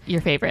Beatles. Your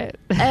favorite.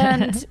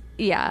 And,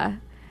 yeah.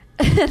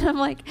 And I'm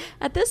like,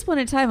 at this point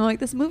in time, I'm like,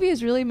 this movie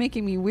is really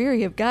making me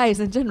weary of guys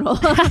in general.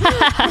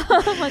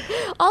 I'm like,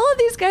 all of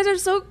these guys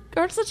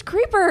are such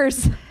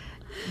creepers.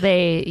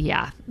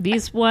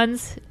 These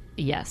ones,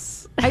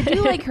 yes. I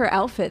do like her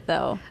outfit,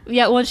 though.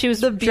 Yeah, when she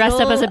was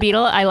dressed up as a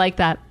beetle, I like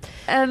that.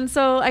 And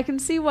so I can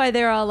see why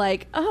they're all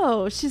like,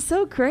 oh, she's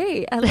so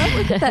great. Look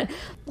at that.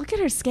 Look at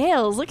her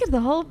scales. Look at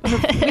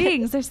her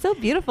wings. They're so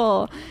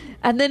beautiful.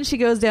 And then she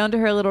goes down to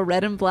her little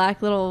red and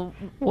black little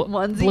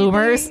onesie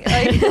bloomers.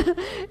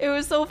 It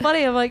was so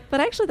funny. I'm like, but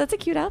actually, that's a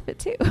cute outfit,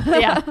 too.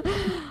 Yeah.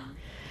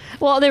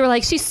 Well, they were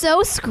like, she's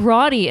so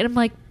scrawny. And I'm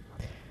like,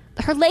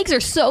 her legs are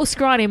so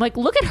scrawny. I'm like,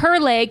 look at her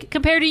leg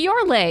compared to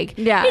your leg.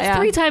 Yeah. It's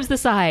 3 times the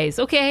size,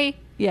 okay?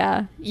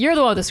 Yeah. You're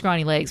the one with the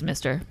scrawny legs,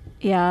 mister.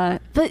 Yeah.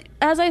 But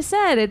as I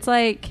said, it's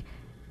like,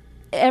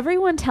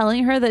 everyone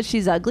telling her that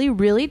she's ugly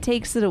really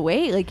takes it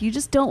away. Like, you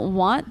just don't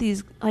want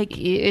these, like,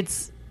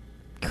 It's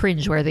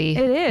cringeworthy.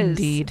 it is.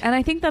 Indeed. And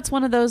I think that's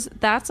one of those,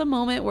 that's a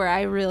moment where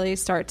I really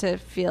start to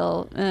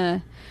feel,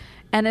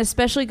 and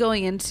especially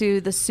going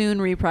into the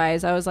Soon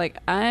reprise, I was like,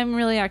 I'm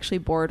really actually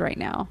bored right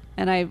now.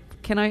 And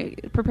can I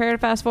prepare to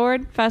fast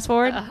forward,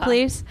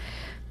 please?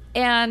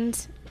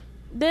 And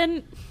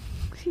then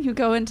you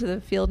go into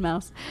the field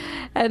mouse.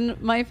 And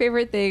my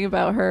favorite thing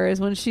about her is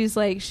when she's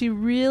like, she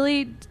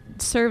really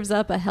serves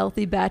up a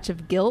healthy batch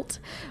of guilt.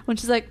 When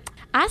she's like,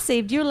 I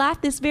saved your life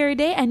this very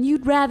day and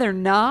you'd rather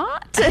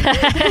not?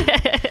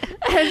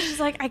 And she's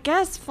like, I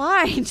guess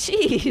fine.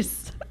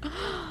 Jeez.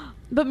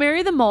 But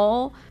Mary the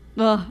Mole...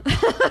 Ugh.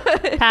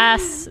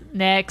 Pass.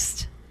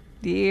 Next.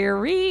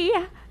 Dearie,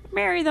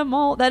 Mary the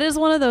Mole. That is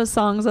one of those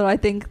songs that I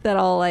think that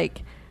I'll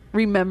like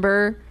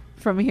remember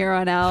from here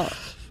on out.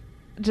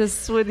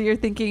 Just when you're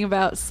thinking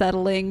about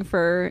settling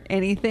for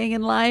anything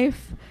in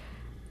life,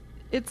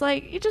 it's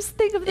like you just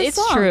think of this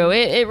song. It's true.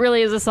 It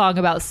really is a song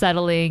about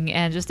settling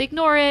and just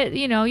ignore it.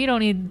 You know, you don't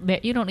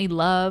need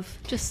love.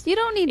 Just You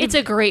don't need It's to,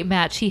 a great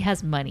match. He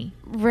has money.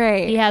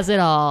 right. He has it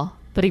all,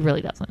 but he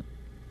really doesn't.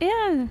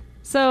 Yeah.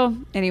 So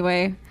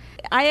anyway,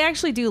 I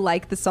actually do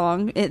like the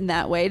song in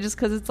that way, just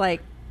because it's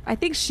like, I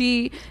think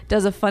she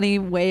does a funny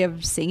way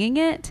of singing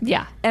it.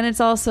 Yeah. And it's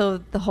also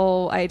the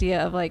whole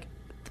idea of like,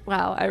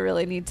 wow, I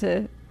really need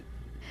to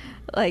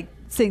like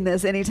sing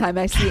this anytime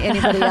I see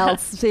anybody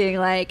else being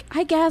like,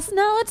 I guess,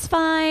 no, it's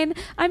fine.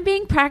 I'm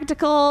being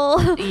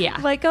practical. Yeah.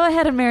 Like, go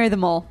ahead and marry the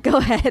mole. Go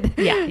ahead.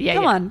 Yeah, Come yeah.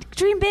 on.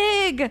 Dream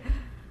big.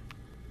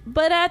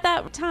 But at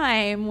that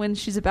time, when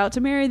she's about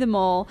to marry the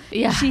mole,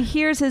 Yeah. she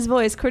hears his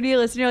voice,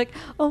 Cornelius, and you're like,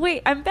 oh,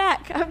 wait, I'm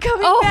back. I'm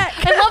coming Oh, back.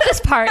 I love this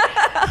part.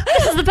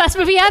 This is the best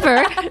movie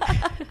ever.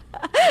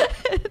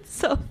 It's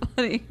so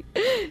funny.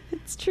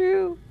 It's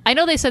true. I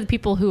know they said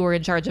people who were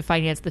in charge of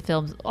finance the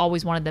films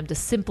always wanted them to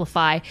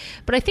simplify,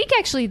 but I think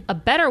actually a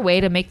better way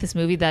to make this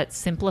movie that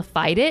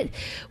simplified it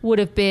would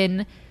have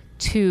been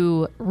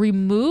to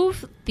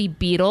remove the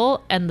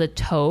beetle and the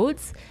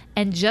toads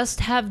and just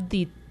have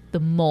the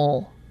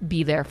mole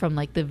be there from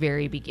like the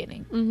very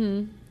beginning,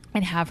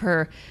 and have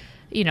her,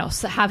 you know,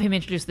 have him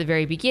introduced at the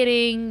very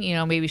beginning. You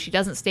know, maybe she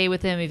doesn't stay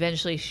with him.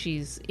 Eventually,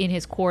 she's in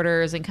his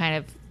quarters and kind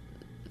of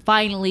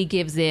finally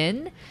gives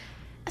in.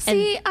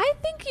 See, I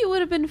think you would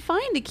have been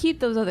fine to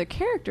keep those other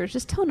characters.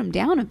 Just tone them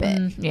down a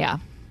bit. Yeah,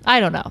 I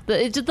don't know.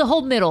 The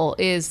whole middle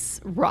is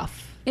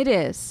rough, It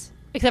is.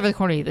 except for the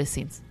Cornelius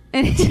scenes.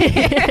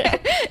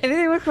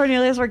 Anything with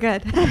Cornelius, we're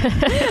good.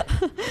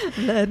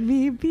 Let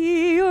me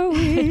be your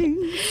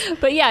wings.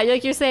 But yeah,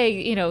 like you're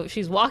saying, you know,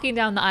 she's walking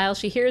down the aisle.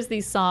 She hears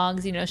these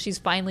songs. You know, she's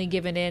finally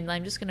given in.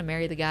 I'm just going to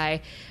marry the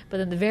guy. But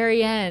then the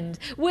very end,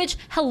 which,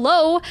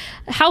 hello,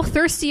 how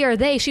thirsty are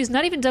they? She's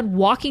not even done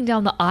walking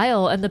down the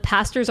aisle, and the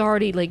pastor's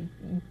already like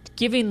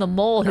giving the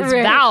mole his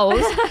Right.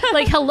 vows.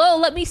 Like, hello,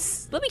 let me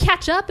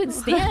catch up and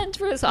stand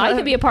for so I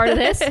can be a part of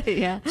this.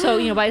 Yeah. So,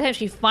 you know, by the time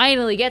she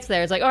finally gets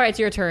there, it's like, all right, it's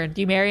your turn.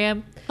 Do you marry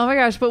him? Oh my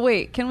gosh, but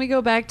wait, can we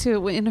go back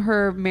to in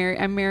her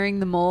I'm marrying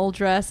the mole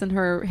dress and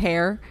her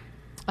hair?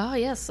 Oh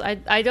yes, I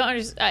don't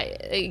understand.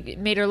 It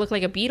made her look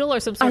like a beetle or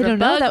some sort I don't of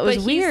know, bug. that was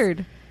but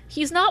weird.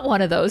 He's not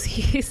one of those.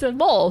 He's a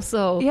mole.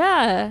 So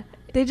Yeah.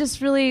 They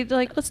just really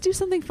like, let's do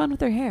something fun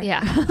with her hair.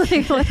 Yeah.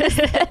 Like, what is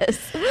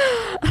this?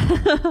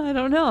 I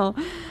don't know.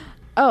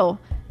 Oh,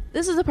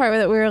 this is the part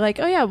where we were like,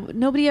 oh yeah,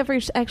 nobody ever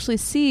actually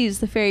sees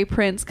the fairy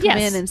prince come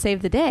Yes. in and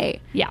save the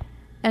day. yeah,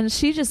 And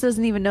she just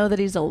doesn't even know that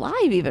he's alive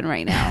even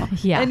right now.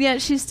 Yeah. And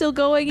yet she's still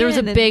going there was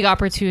a in. big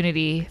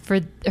opportunity for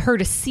her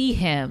to see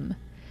him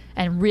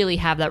and really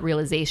have that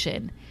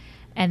realization,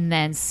 and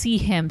then see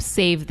him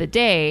save the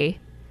day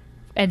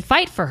and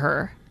fight for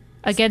her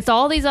against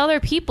all these other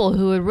people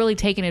who had really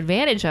taken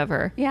advantage of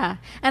her. Yeah.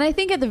 And I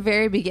think at the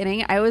very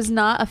beginning, I was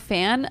not a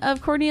fan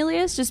of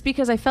Cornelius just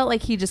because I felt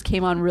like he just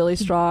came on really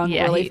strong,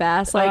 Yeah, really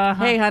fast. Like,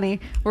 hey, honey,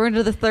 we're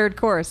into the third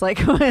course. Like,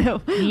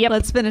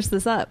 let's finish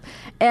this up.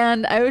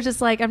 And I was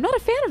just like, I'm not a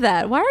fan of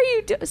that. Why are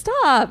you...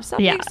 Stop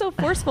Yeah. being so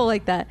forceful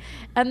like that.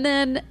 And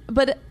then...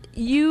 But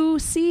you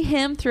see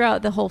him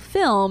throughout the whole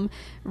film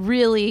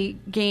really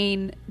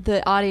gain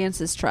the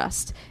audience's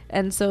trust.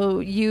 And so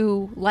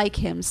you like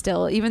him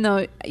still, even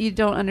though you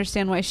don't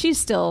understand why she's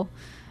still,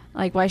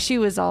 like, why she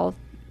was all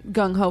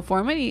gung-ho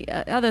for him.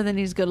 Other than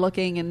he's good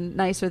looking and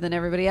nicer than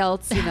everybody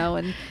else, you know,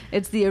 and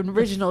it's the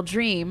original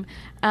dream.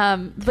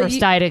 First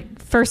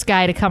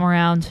guy to come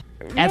around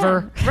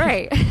ever. Yeah,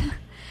 right.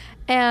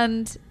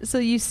 And so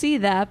you see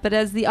that, but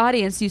as the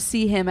audience, you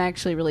see him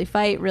actually really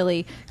fight,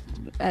 really,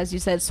 as you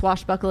said,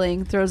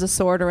 swashbuckling, throws a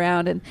sword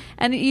around,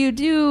 and you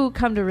do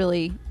come to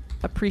really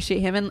appreciate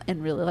him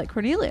and really like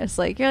Cornelius.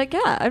 Like, you're like,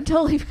 yeah, I'm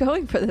totally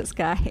going for this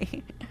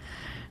guy.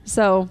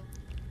 So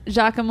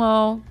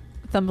Giacomo,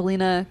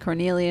 Thumbelina,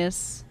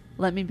 Cornelius,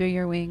 Let Me Be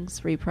Your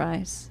Wings,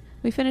 reprise.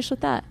 We finished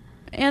with that.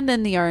 And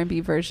then the R&B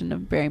version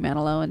of Barry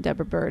Manilow and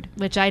Deborah Bird.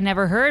 Which I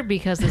never heard,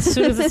 because as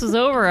soon as this was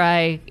over,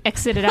 I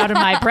exited out of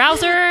my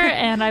browser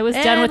and I was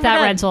done with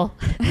that rental.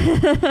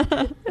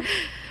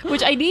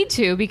 which I need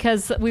to,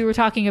 because we were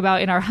talking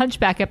about in our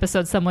Hunchback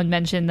episode, someone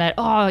mentioned that,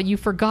 oh, you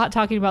forgot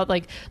talking about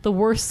like the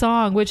worst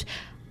song, which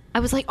I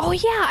was like, oh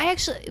yeah,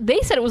 they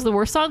said it was the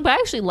worst song, but I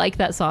actually like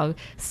that song.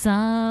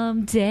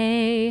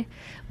 Someday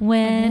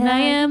when I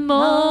am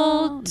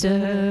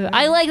older.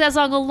 I like that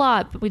song a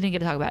lot, but we didn't get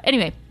to talk about it.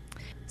 Anyway,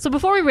 so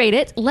before we rate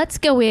it, let's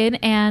go in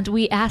and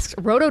we asked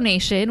Roto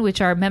Nation,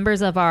 which are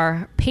members of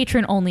our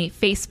patron-only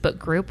Facebook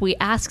group, we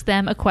asked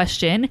them a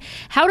question.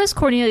 How does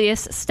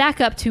Cornelius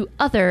stack up to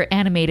other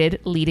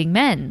animated leading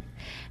men?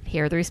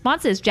 Here are the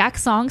responses. Jack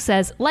Song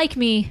says, like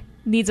me,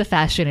 needs a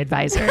fashion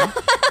advisor.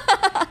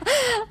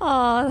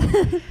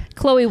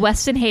 Chloe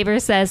Weston Haver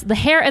says, the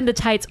hair and the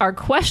tights are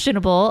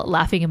questionable,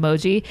 laughing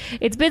emoji.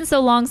 It's been so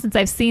long since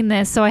I've seen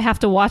this, so I had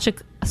to watch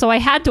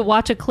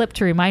a clip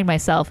to remind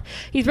myself.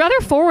 He's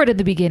rather forward at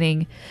the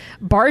beginning,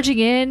 barging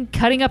in,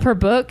 cutting up her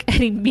book,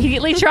 and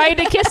immediately trying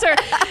to kiss her.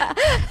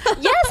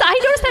 Yes, I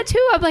noticed that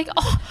too. I'm like,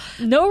 oh,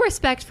 no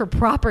respect for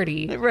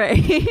property. Right.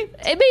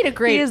 It made a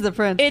great... He is the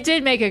prince. It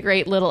did make a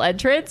great little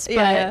entrance, but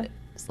Yeah.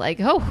 it's like,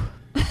 oh,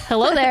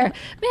 hello there.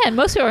 Man,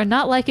 most people are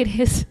not liking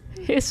his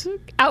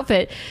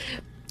outfit.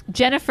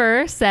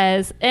 Jennifer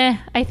says,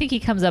 I think he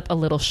comes up a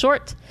little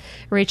short.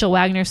 Rachel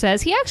Wagner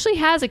says, he actually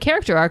has a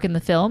character arc in the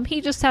film. He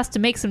just has to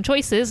make some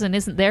choices and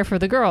isn't there for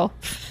the girl.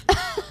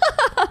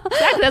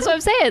 Exactly, that's what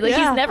I'm saying. Like,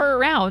 he's never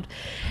around.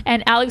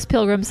 And Alex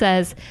Pilgrim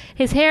says,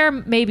 his hair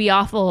may be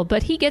awful,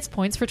 but he gets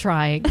points for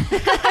trying.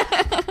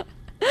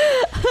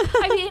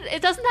 I mean,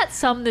 doesn't that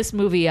sum this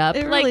movie up?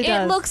 It really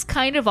does. It looks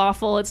kind of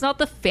awful. It's not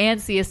the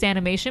fanciest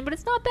animation, but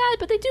it's not bad.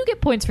 But they do get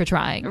points for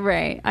trying.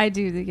 Right. I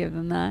do give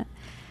them that.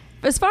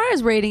 As far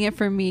as rating it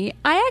for me,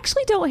 I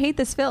actually don't hate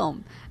this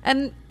film.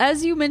 And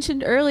as you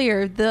mentioned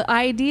earlier, the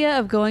idea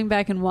of going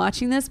back and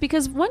watching this,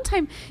 because one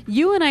time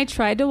you and I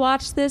tried to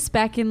watch this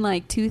back in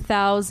like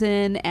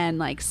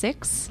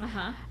 2006.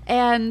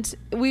 And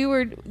we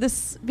were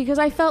because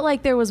I felt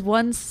like there was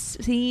one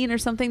scene or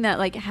something that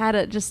like had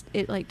it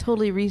like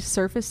totally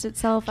resurfaced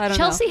itself. I don't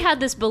know. Chelsea had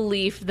this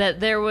belief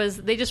that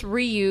they just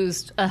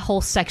reused a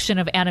whole section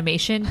of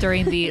animation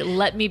during the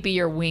Let Me Be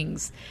Your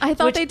Wings. I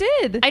thought they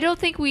did. I don't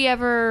think we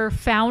ever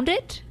found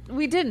it.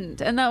 We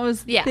didn't, and that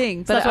was the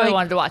thing. So that's why I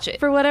wanted to watch it.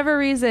 For whatever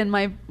reason,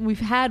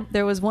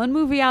 there was one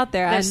movie out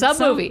there. There's some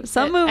movie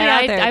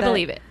out there. I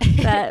believe it.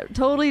 That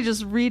totally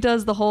just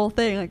redoes the whole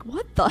thing. Like,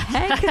 what the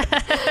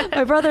heck?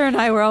 My brother and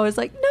I were always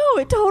like,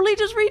 no, it totally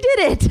just redid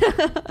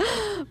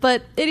it.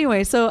 But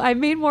anyway, so I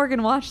made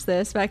Morgan watch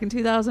this back in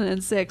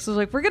 2006. I was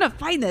like, we're gonna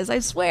find this, I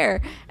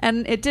swear,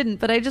 and it didn't.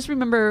 But I just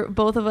remember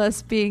both of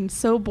us being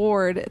so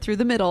bored through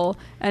the middle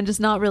and just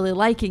not really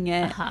liking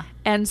it.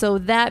 And so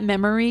that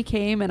memory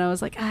came, and I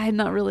was like, I'm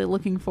not really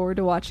looking forward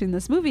to watching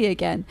this movie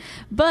again.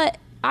 But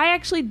I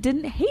actually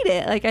didn't hate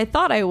it like I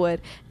thought I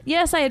would.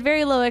 Yes, I had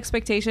very low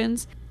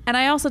expectations, and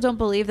I also don't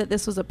believe that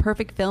this was a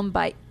perfect film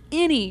by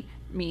any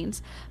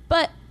means,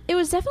 but it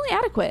was definitely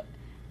adequate.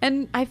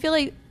 And I feel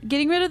like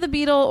getting rid of the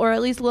Beetle, or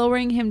at least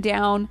lowering him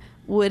down,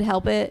 would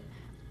help it.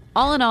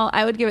 All in all,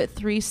 I would give it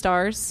 3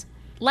 stars.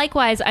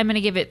 Likewise, I'm going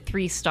to give it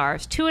 3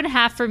 stars.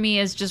 2.5 for me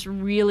is just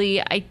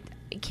really... I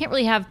can't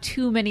really have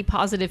too many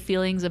positive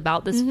feelings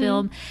about this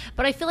film,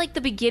 but I feel like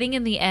the beginning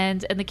and the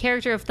end and the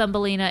character of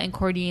Thumbelina and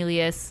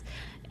Cornelius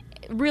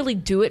really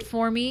do it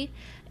for me.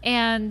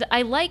 And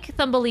I like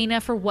Thumbelina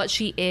for what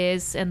she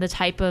is and the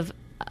type of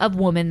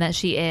woman that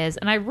she is,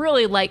 and I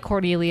really like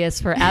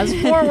Cornelius for as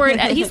forward.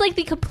 He's like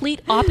the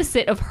complete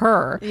opposite of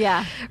her.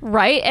 Yeah.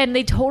 Right? And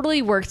they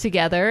totally work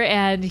together,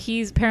 and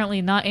he's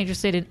apparently not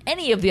interested in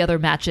any of the other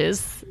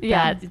matches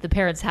that the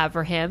parents have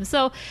for him.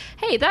 So,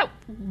 hey, that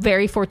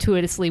very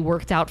fortuitously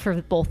worked out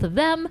for both of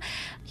them.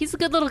 He's a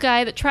good little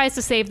guy that tries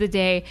to save the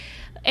day.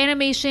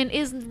 Animation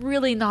is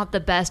really not the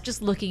best.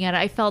 Just looking at it,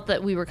 I felt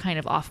that we were kind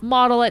of off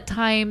model at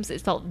times. It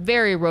felt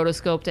very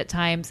rotoscoped at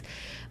times.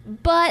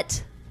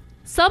 But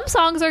some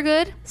songs are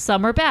good,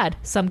 some are bad.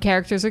 Some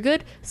characters are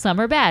good,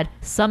 some are bad.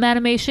 Some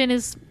animation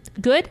is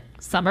good,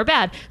 some are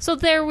bad. So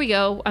there we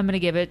go. I'm going to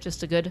give it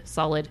just a good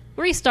solid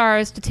 3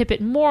 stars to tip it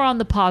more on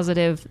the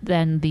positive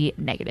than the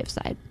negative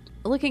side.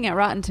 Looking at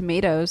Rotten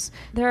Tomatoes,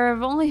 there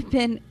have only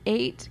been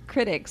 8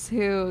 critics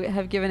who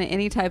have given it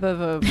any type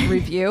of a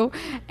review,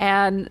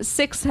 and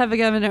 6 have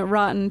given it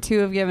rotten, 2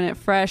 have given it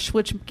fresh,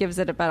 which gives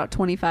it about a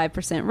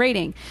 25%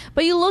 rating.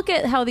 But you look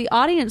at how the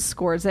audience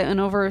scores it in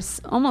over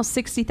almost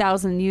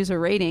 60,000 user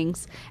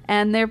ratings,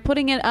 and they're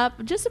putting it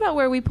up just about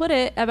where we put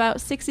it, about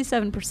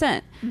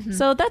 67%.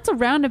 So that's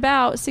around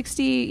about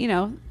 60,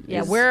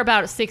 Yeah, we're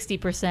about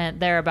 60%.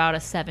 They're about a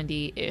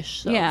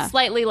 70-ish. So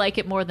slightly like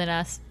it more than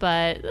us,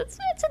 but it's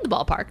in the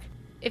ballpark.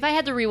 If I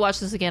had to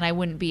rewatch this again, I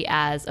wouldn't be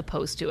as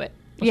opposed to it.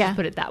 Let's just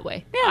put it that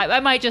way. Yeah. I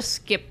might just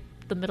skip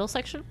the middle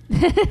section.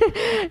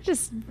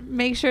 Just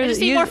make sure I just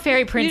need more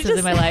fairy princes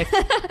in my life.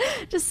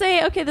 Just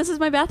say, okay, this is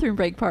my bathroom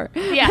break part.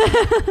 Yeah.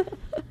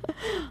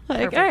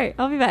 Like, all right,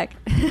 I'll be back.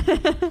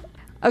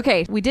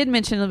 Okay, we did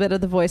mention a bit of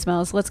the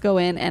voicemails. Let's go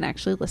in and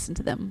actually listen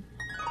to them.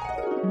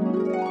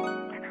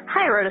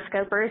 Hi,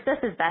 Rotoscopers. This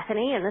is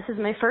Bethany, and this is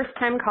my first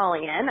time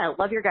calling in. I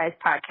love your guys'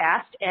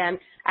 podcast, and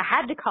I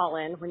had to call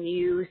in when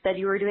you said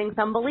you were doing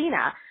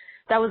Thumbelina.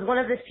 That was one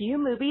of the few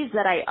movies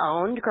that I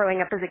owned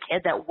growing up as a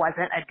kid that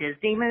wasn't a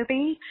Disney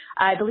movie.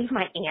 I believe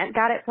my aunt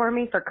got it for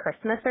me for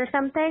Christmas or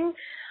something.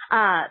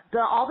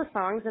 All the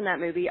songs in that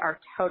movie are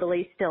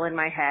totally still in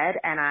my head,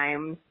 and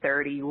I'm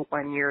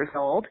 31 years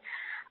old.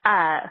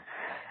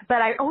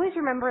 But I always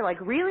remember like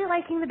really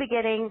liking the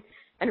beginning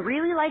and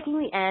really liking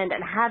the end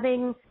and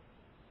having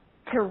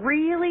to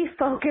really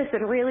focus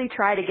and really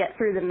try to get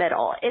through the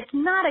middle. It's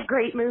not a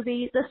great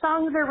movie. The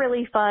songs are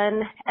really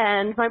fun,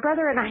 and my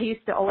brother and I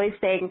used to always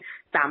sing,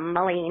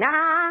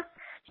 Thumbelina,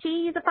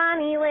 she's a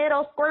funny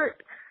little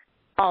squirt,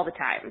 all the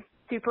time.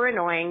 Super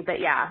annoying, but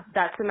yeah,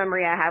 that's the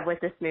memory I have with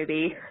this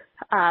movie.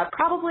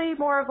 Probably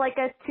more of like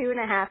a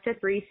 2.5 to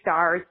 3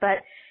 stars, but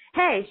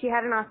hey, she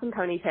had an awesome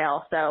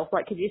ponytail, so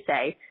what could you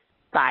say?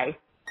 Bye.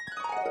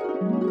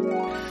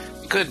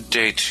 Good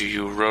day to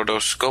you,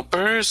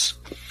 Rotoscopers.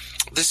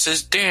 This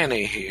is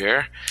Danny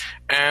here,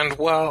 and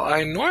while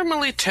I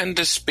normally tend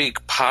to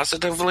speak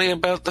positively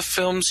about the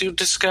films you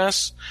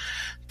discuss,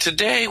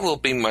 today will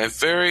be my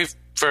very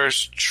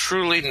first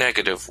truly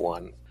negative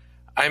one.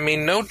 I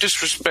mean, no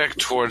disrespect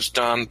towards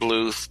Don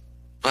Bluth,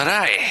 but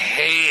I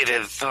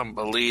hated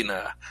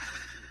Thumbelina.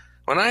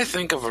 When I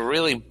think of a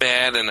really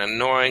bad and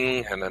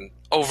annoying and an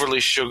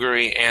overly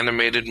sugary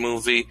animated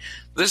movie,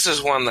 this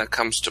is one that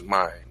comes to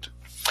mind.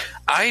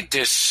 I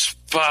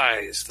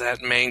despise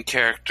that main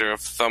character of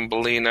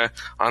Thumbelina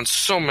on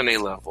so many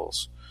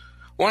levels.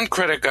 One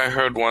critic I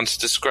heard once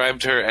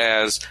described her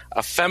as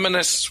a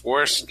feminist's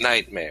worst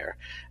nightmare,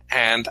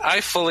 and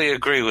I fully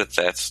agree with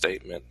that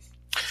statement.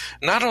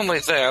 Not only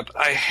that,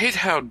 I hate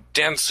how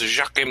dense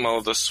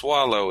Jacquimo the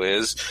Swallow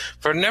is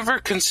for never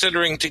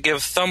considering to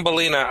give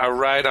Thumbelina a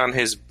ride on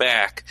his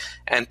back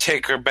and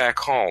take her back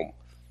home.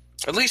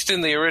 At least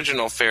in the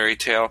original fairy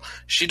tale,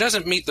 she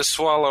doesn't meet the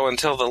swallow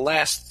until the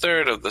last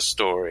third of the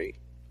story.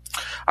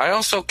 I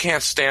also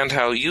can't stand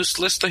how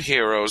useless the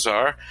heroes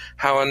are,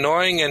 how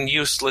annoying and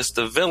useless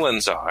the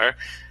villains are.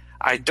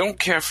 I don't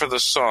care for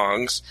the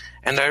songs,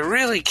 and I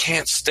really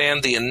can't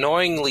stand the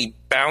annoyingly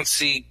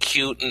bouncy,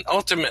 cute, and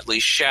ultimately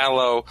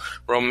shallow,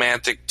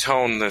 romantic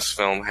tone this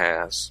film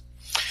has.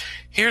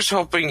 Here's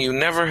hoping you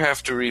never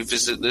have to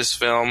revisit this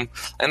film,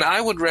 and I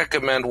would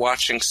recommend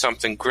watching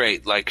something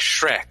great like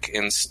Shrek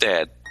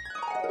instead.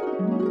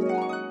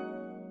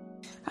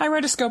 Hi,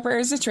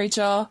 Rotoscopers. It's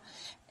Rachel,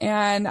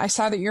 and I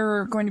saw that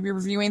you're going to be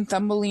reviewing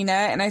Thumbelina,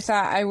 and I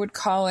thought I would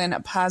call in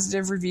a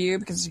positive review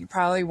because you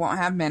probably won't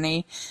have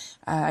many.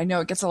 I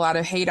know it gets a lot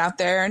of hate out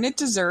there, and it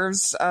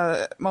deserves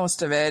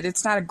most of it.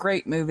 It's not a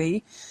great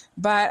movie,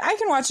 but I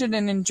can watch it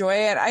and enjoy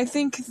it. I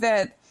think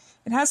that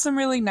it has some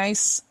really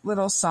nice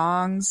little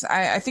songs.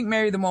 I think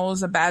Mary the Mole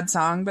is a bad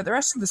song, but the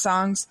rest of the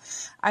songs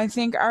I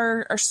think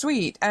are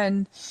sweet.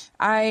 And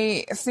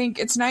I think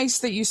it's nice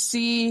that you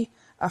see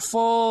a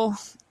full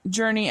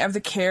journey of the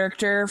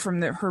character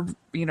from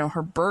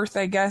her birth,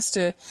 I guess,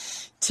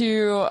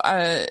 to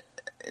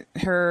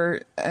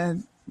her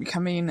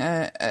becoming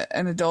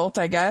an adult,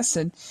 I guess.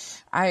 And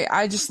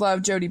I just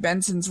love Jodie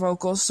Benson's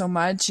vocals so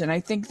much. And I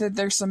think that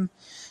there's some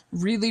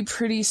really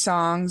pretty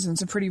songs and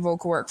some pretty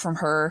vocal work from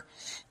her.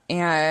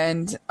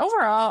 And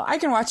overall, I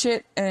can watch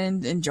it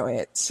and enjoy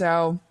it.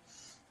 So,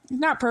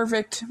 not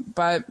perfect,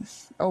 but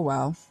oh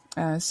well.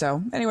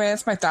 So, anyway,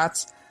 that's my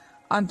thoughts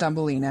on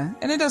Thumbelina.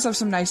 And it does have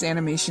some nice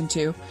animation,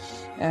 too,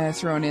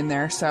 thrown in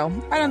there. So,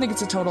 I don't think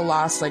it's a total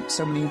loss like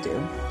so many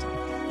do.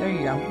 There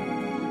you go.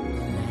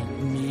 Let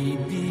me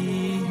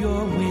be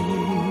your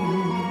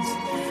wings.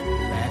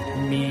 Let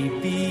me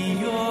be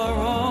your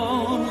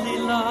only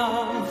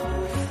love.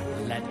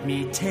 Let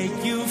me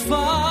take you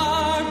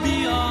far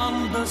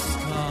beyond the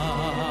stars.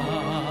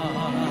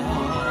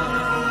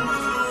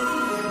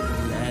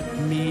 Let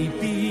me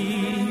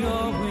be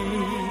your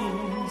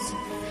wings.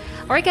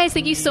 All right, guys,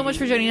 thank you so much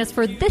for joining us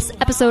for this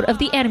episode of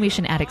the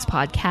Animation Addicts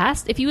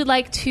podcast. If you would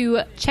like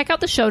to check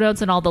out the show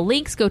notes and all the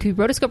links, go to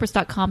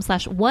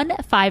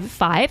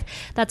rotoscopers.com/155.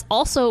 That's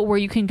also where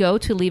you can go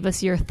to leave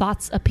us your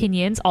thoughts,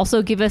 opinions.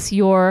 Also, give us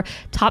your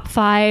top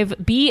 5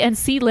 B and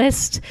C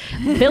list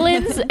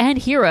villains and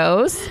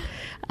heroes.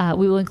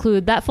 We will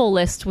include that full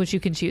list, which you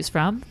can choose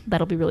from.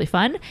 That'll be really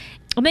fun.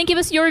 And then give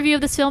us your review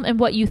of this film and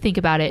what you think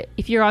about it.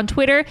 If you're on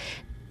Twitter,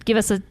 give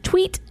us a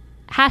tweet,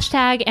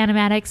 hashtag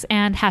Animatics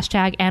and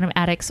hashtag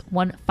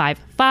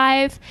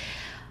Animatics155.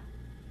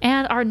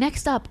 And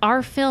next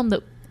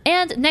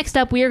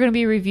up, we are going to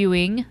be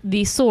reviewing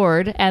The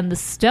Sword and the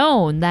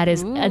Stone. That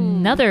is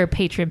another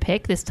patron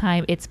pick. This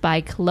time it's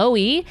by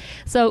Chloe.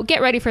 So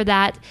get ready for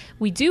that.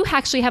 We do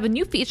actually have a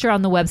new feature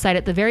on the website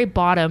at the very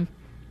bottom.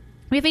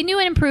 We have a new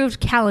and improved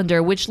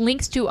calendar, which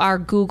links to our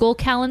Google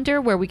Calendar,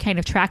 where we kind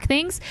of track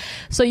things.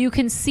 So you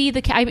can see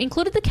I've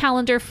included the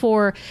calendar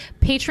for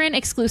patron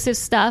exclusive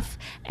stuff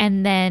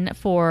and then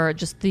for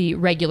just the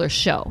regular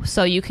show.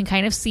 So you can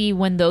kind of see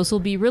when those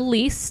will be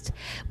released.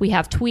 We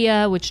have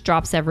Tuya, which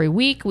drops every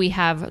week. We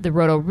have the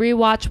Roto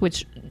Rewatch,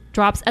 which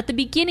drops at the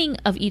beginning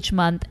of each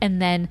month,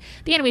 and then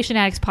the Animation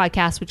Addicts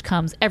podcast, which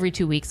comes every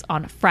 2 weeks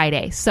on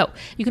Friday. So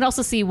you can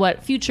also see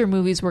what future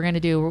movies we're going to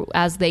do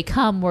as they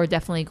come. We're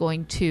definitely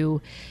going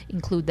to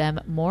include them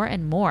more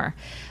and more.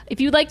 If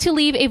you'd like to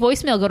leave a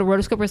voicemail, go to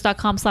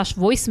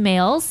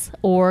rotoscopers.com/voicemails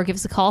or give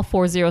us a call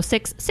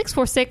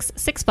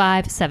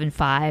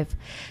 406-646-6575.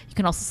 You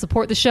can also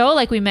support the show,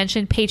 like we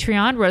mentioned,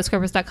 Patreon,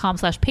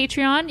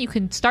 rotoscopers.com/Patreon. You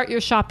can start your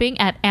shopping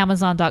at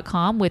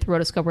amazon.com with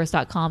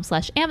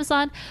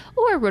rotoscopers.com/Amazon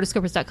or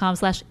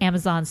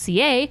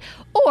rotoscopers.com/AmazonCA.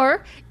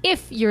 Or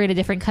if you're in a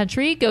different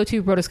country, go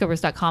to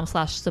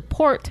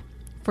rotoscopers.com/support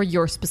for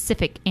your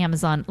specific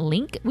Amazon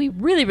link. We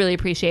really, really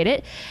appreciate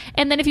it.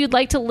 And then if you'd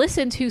like to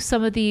listen to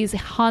some of these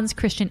Hans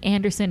Christian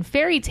Andersen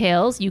fairy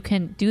tales, you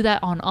can do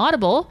that on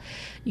Audible.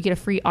 You get a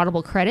free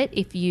Audible credit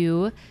if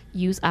you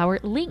use our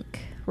link,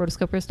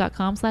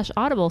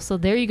 rotoscopers.com/audible. So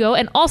there you go.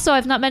 And also,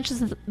 I've not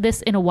mentioned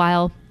this in a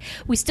while.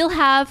 We still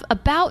have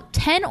about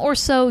 10 or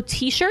so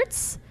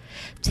t-shirts.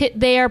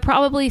 They are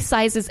probably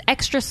sizes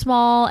extra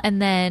small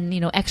and then,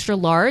 extra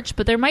large,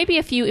 but there might be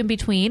a few in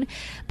between.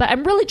 But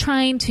I'm really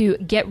trying to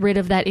get rid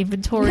of that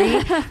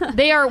inventory.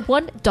 They are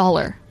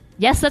 $1.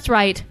 Yes, that's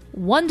right.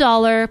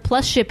 $1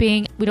 plus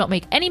shipping. We don't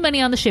make any money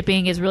on the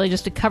shipping. It's really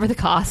just to cover the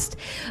cost.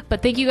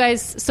 But thank you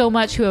guys so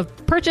much who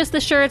have purchased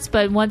the shirts.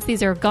 But once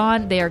these are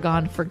gone, they are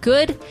gone for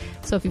good.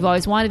 So if you've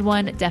always wanted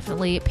one,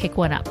 definitely pick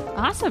one up.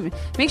 Awesome.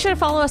 Make sure to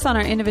follow us on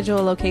our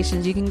individual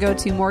locations. You can go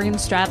to Morgan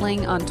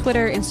Stradling on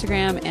Twitter,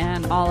 Instagram,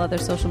 and all other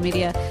social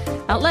media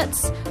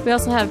outlets. We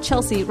also have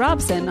Chelsea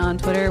Robson on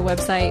Twitter,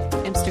 website,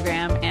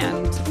 Instagram,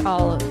 and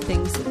all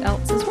things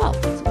else as well.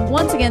 So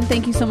once again,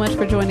 thank you so much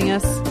for joining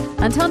us.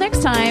 Until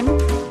next time,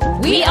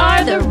 we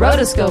are the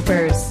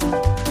Rotoscopers.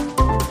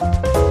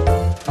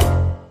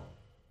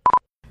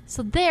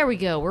 So there we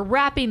go. We're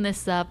wrapping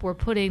this up. We're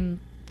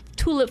putting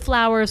tulip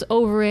flowers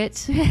over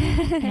it,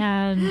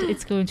 and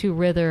it's going to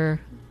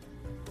wither.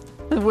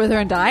 Wither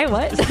and die?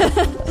 What?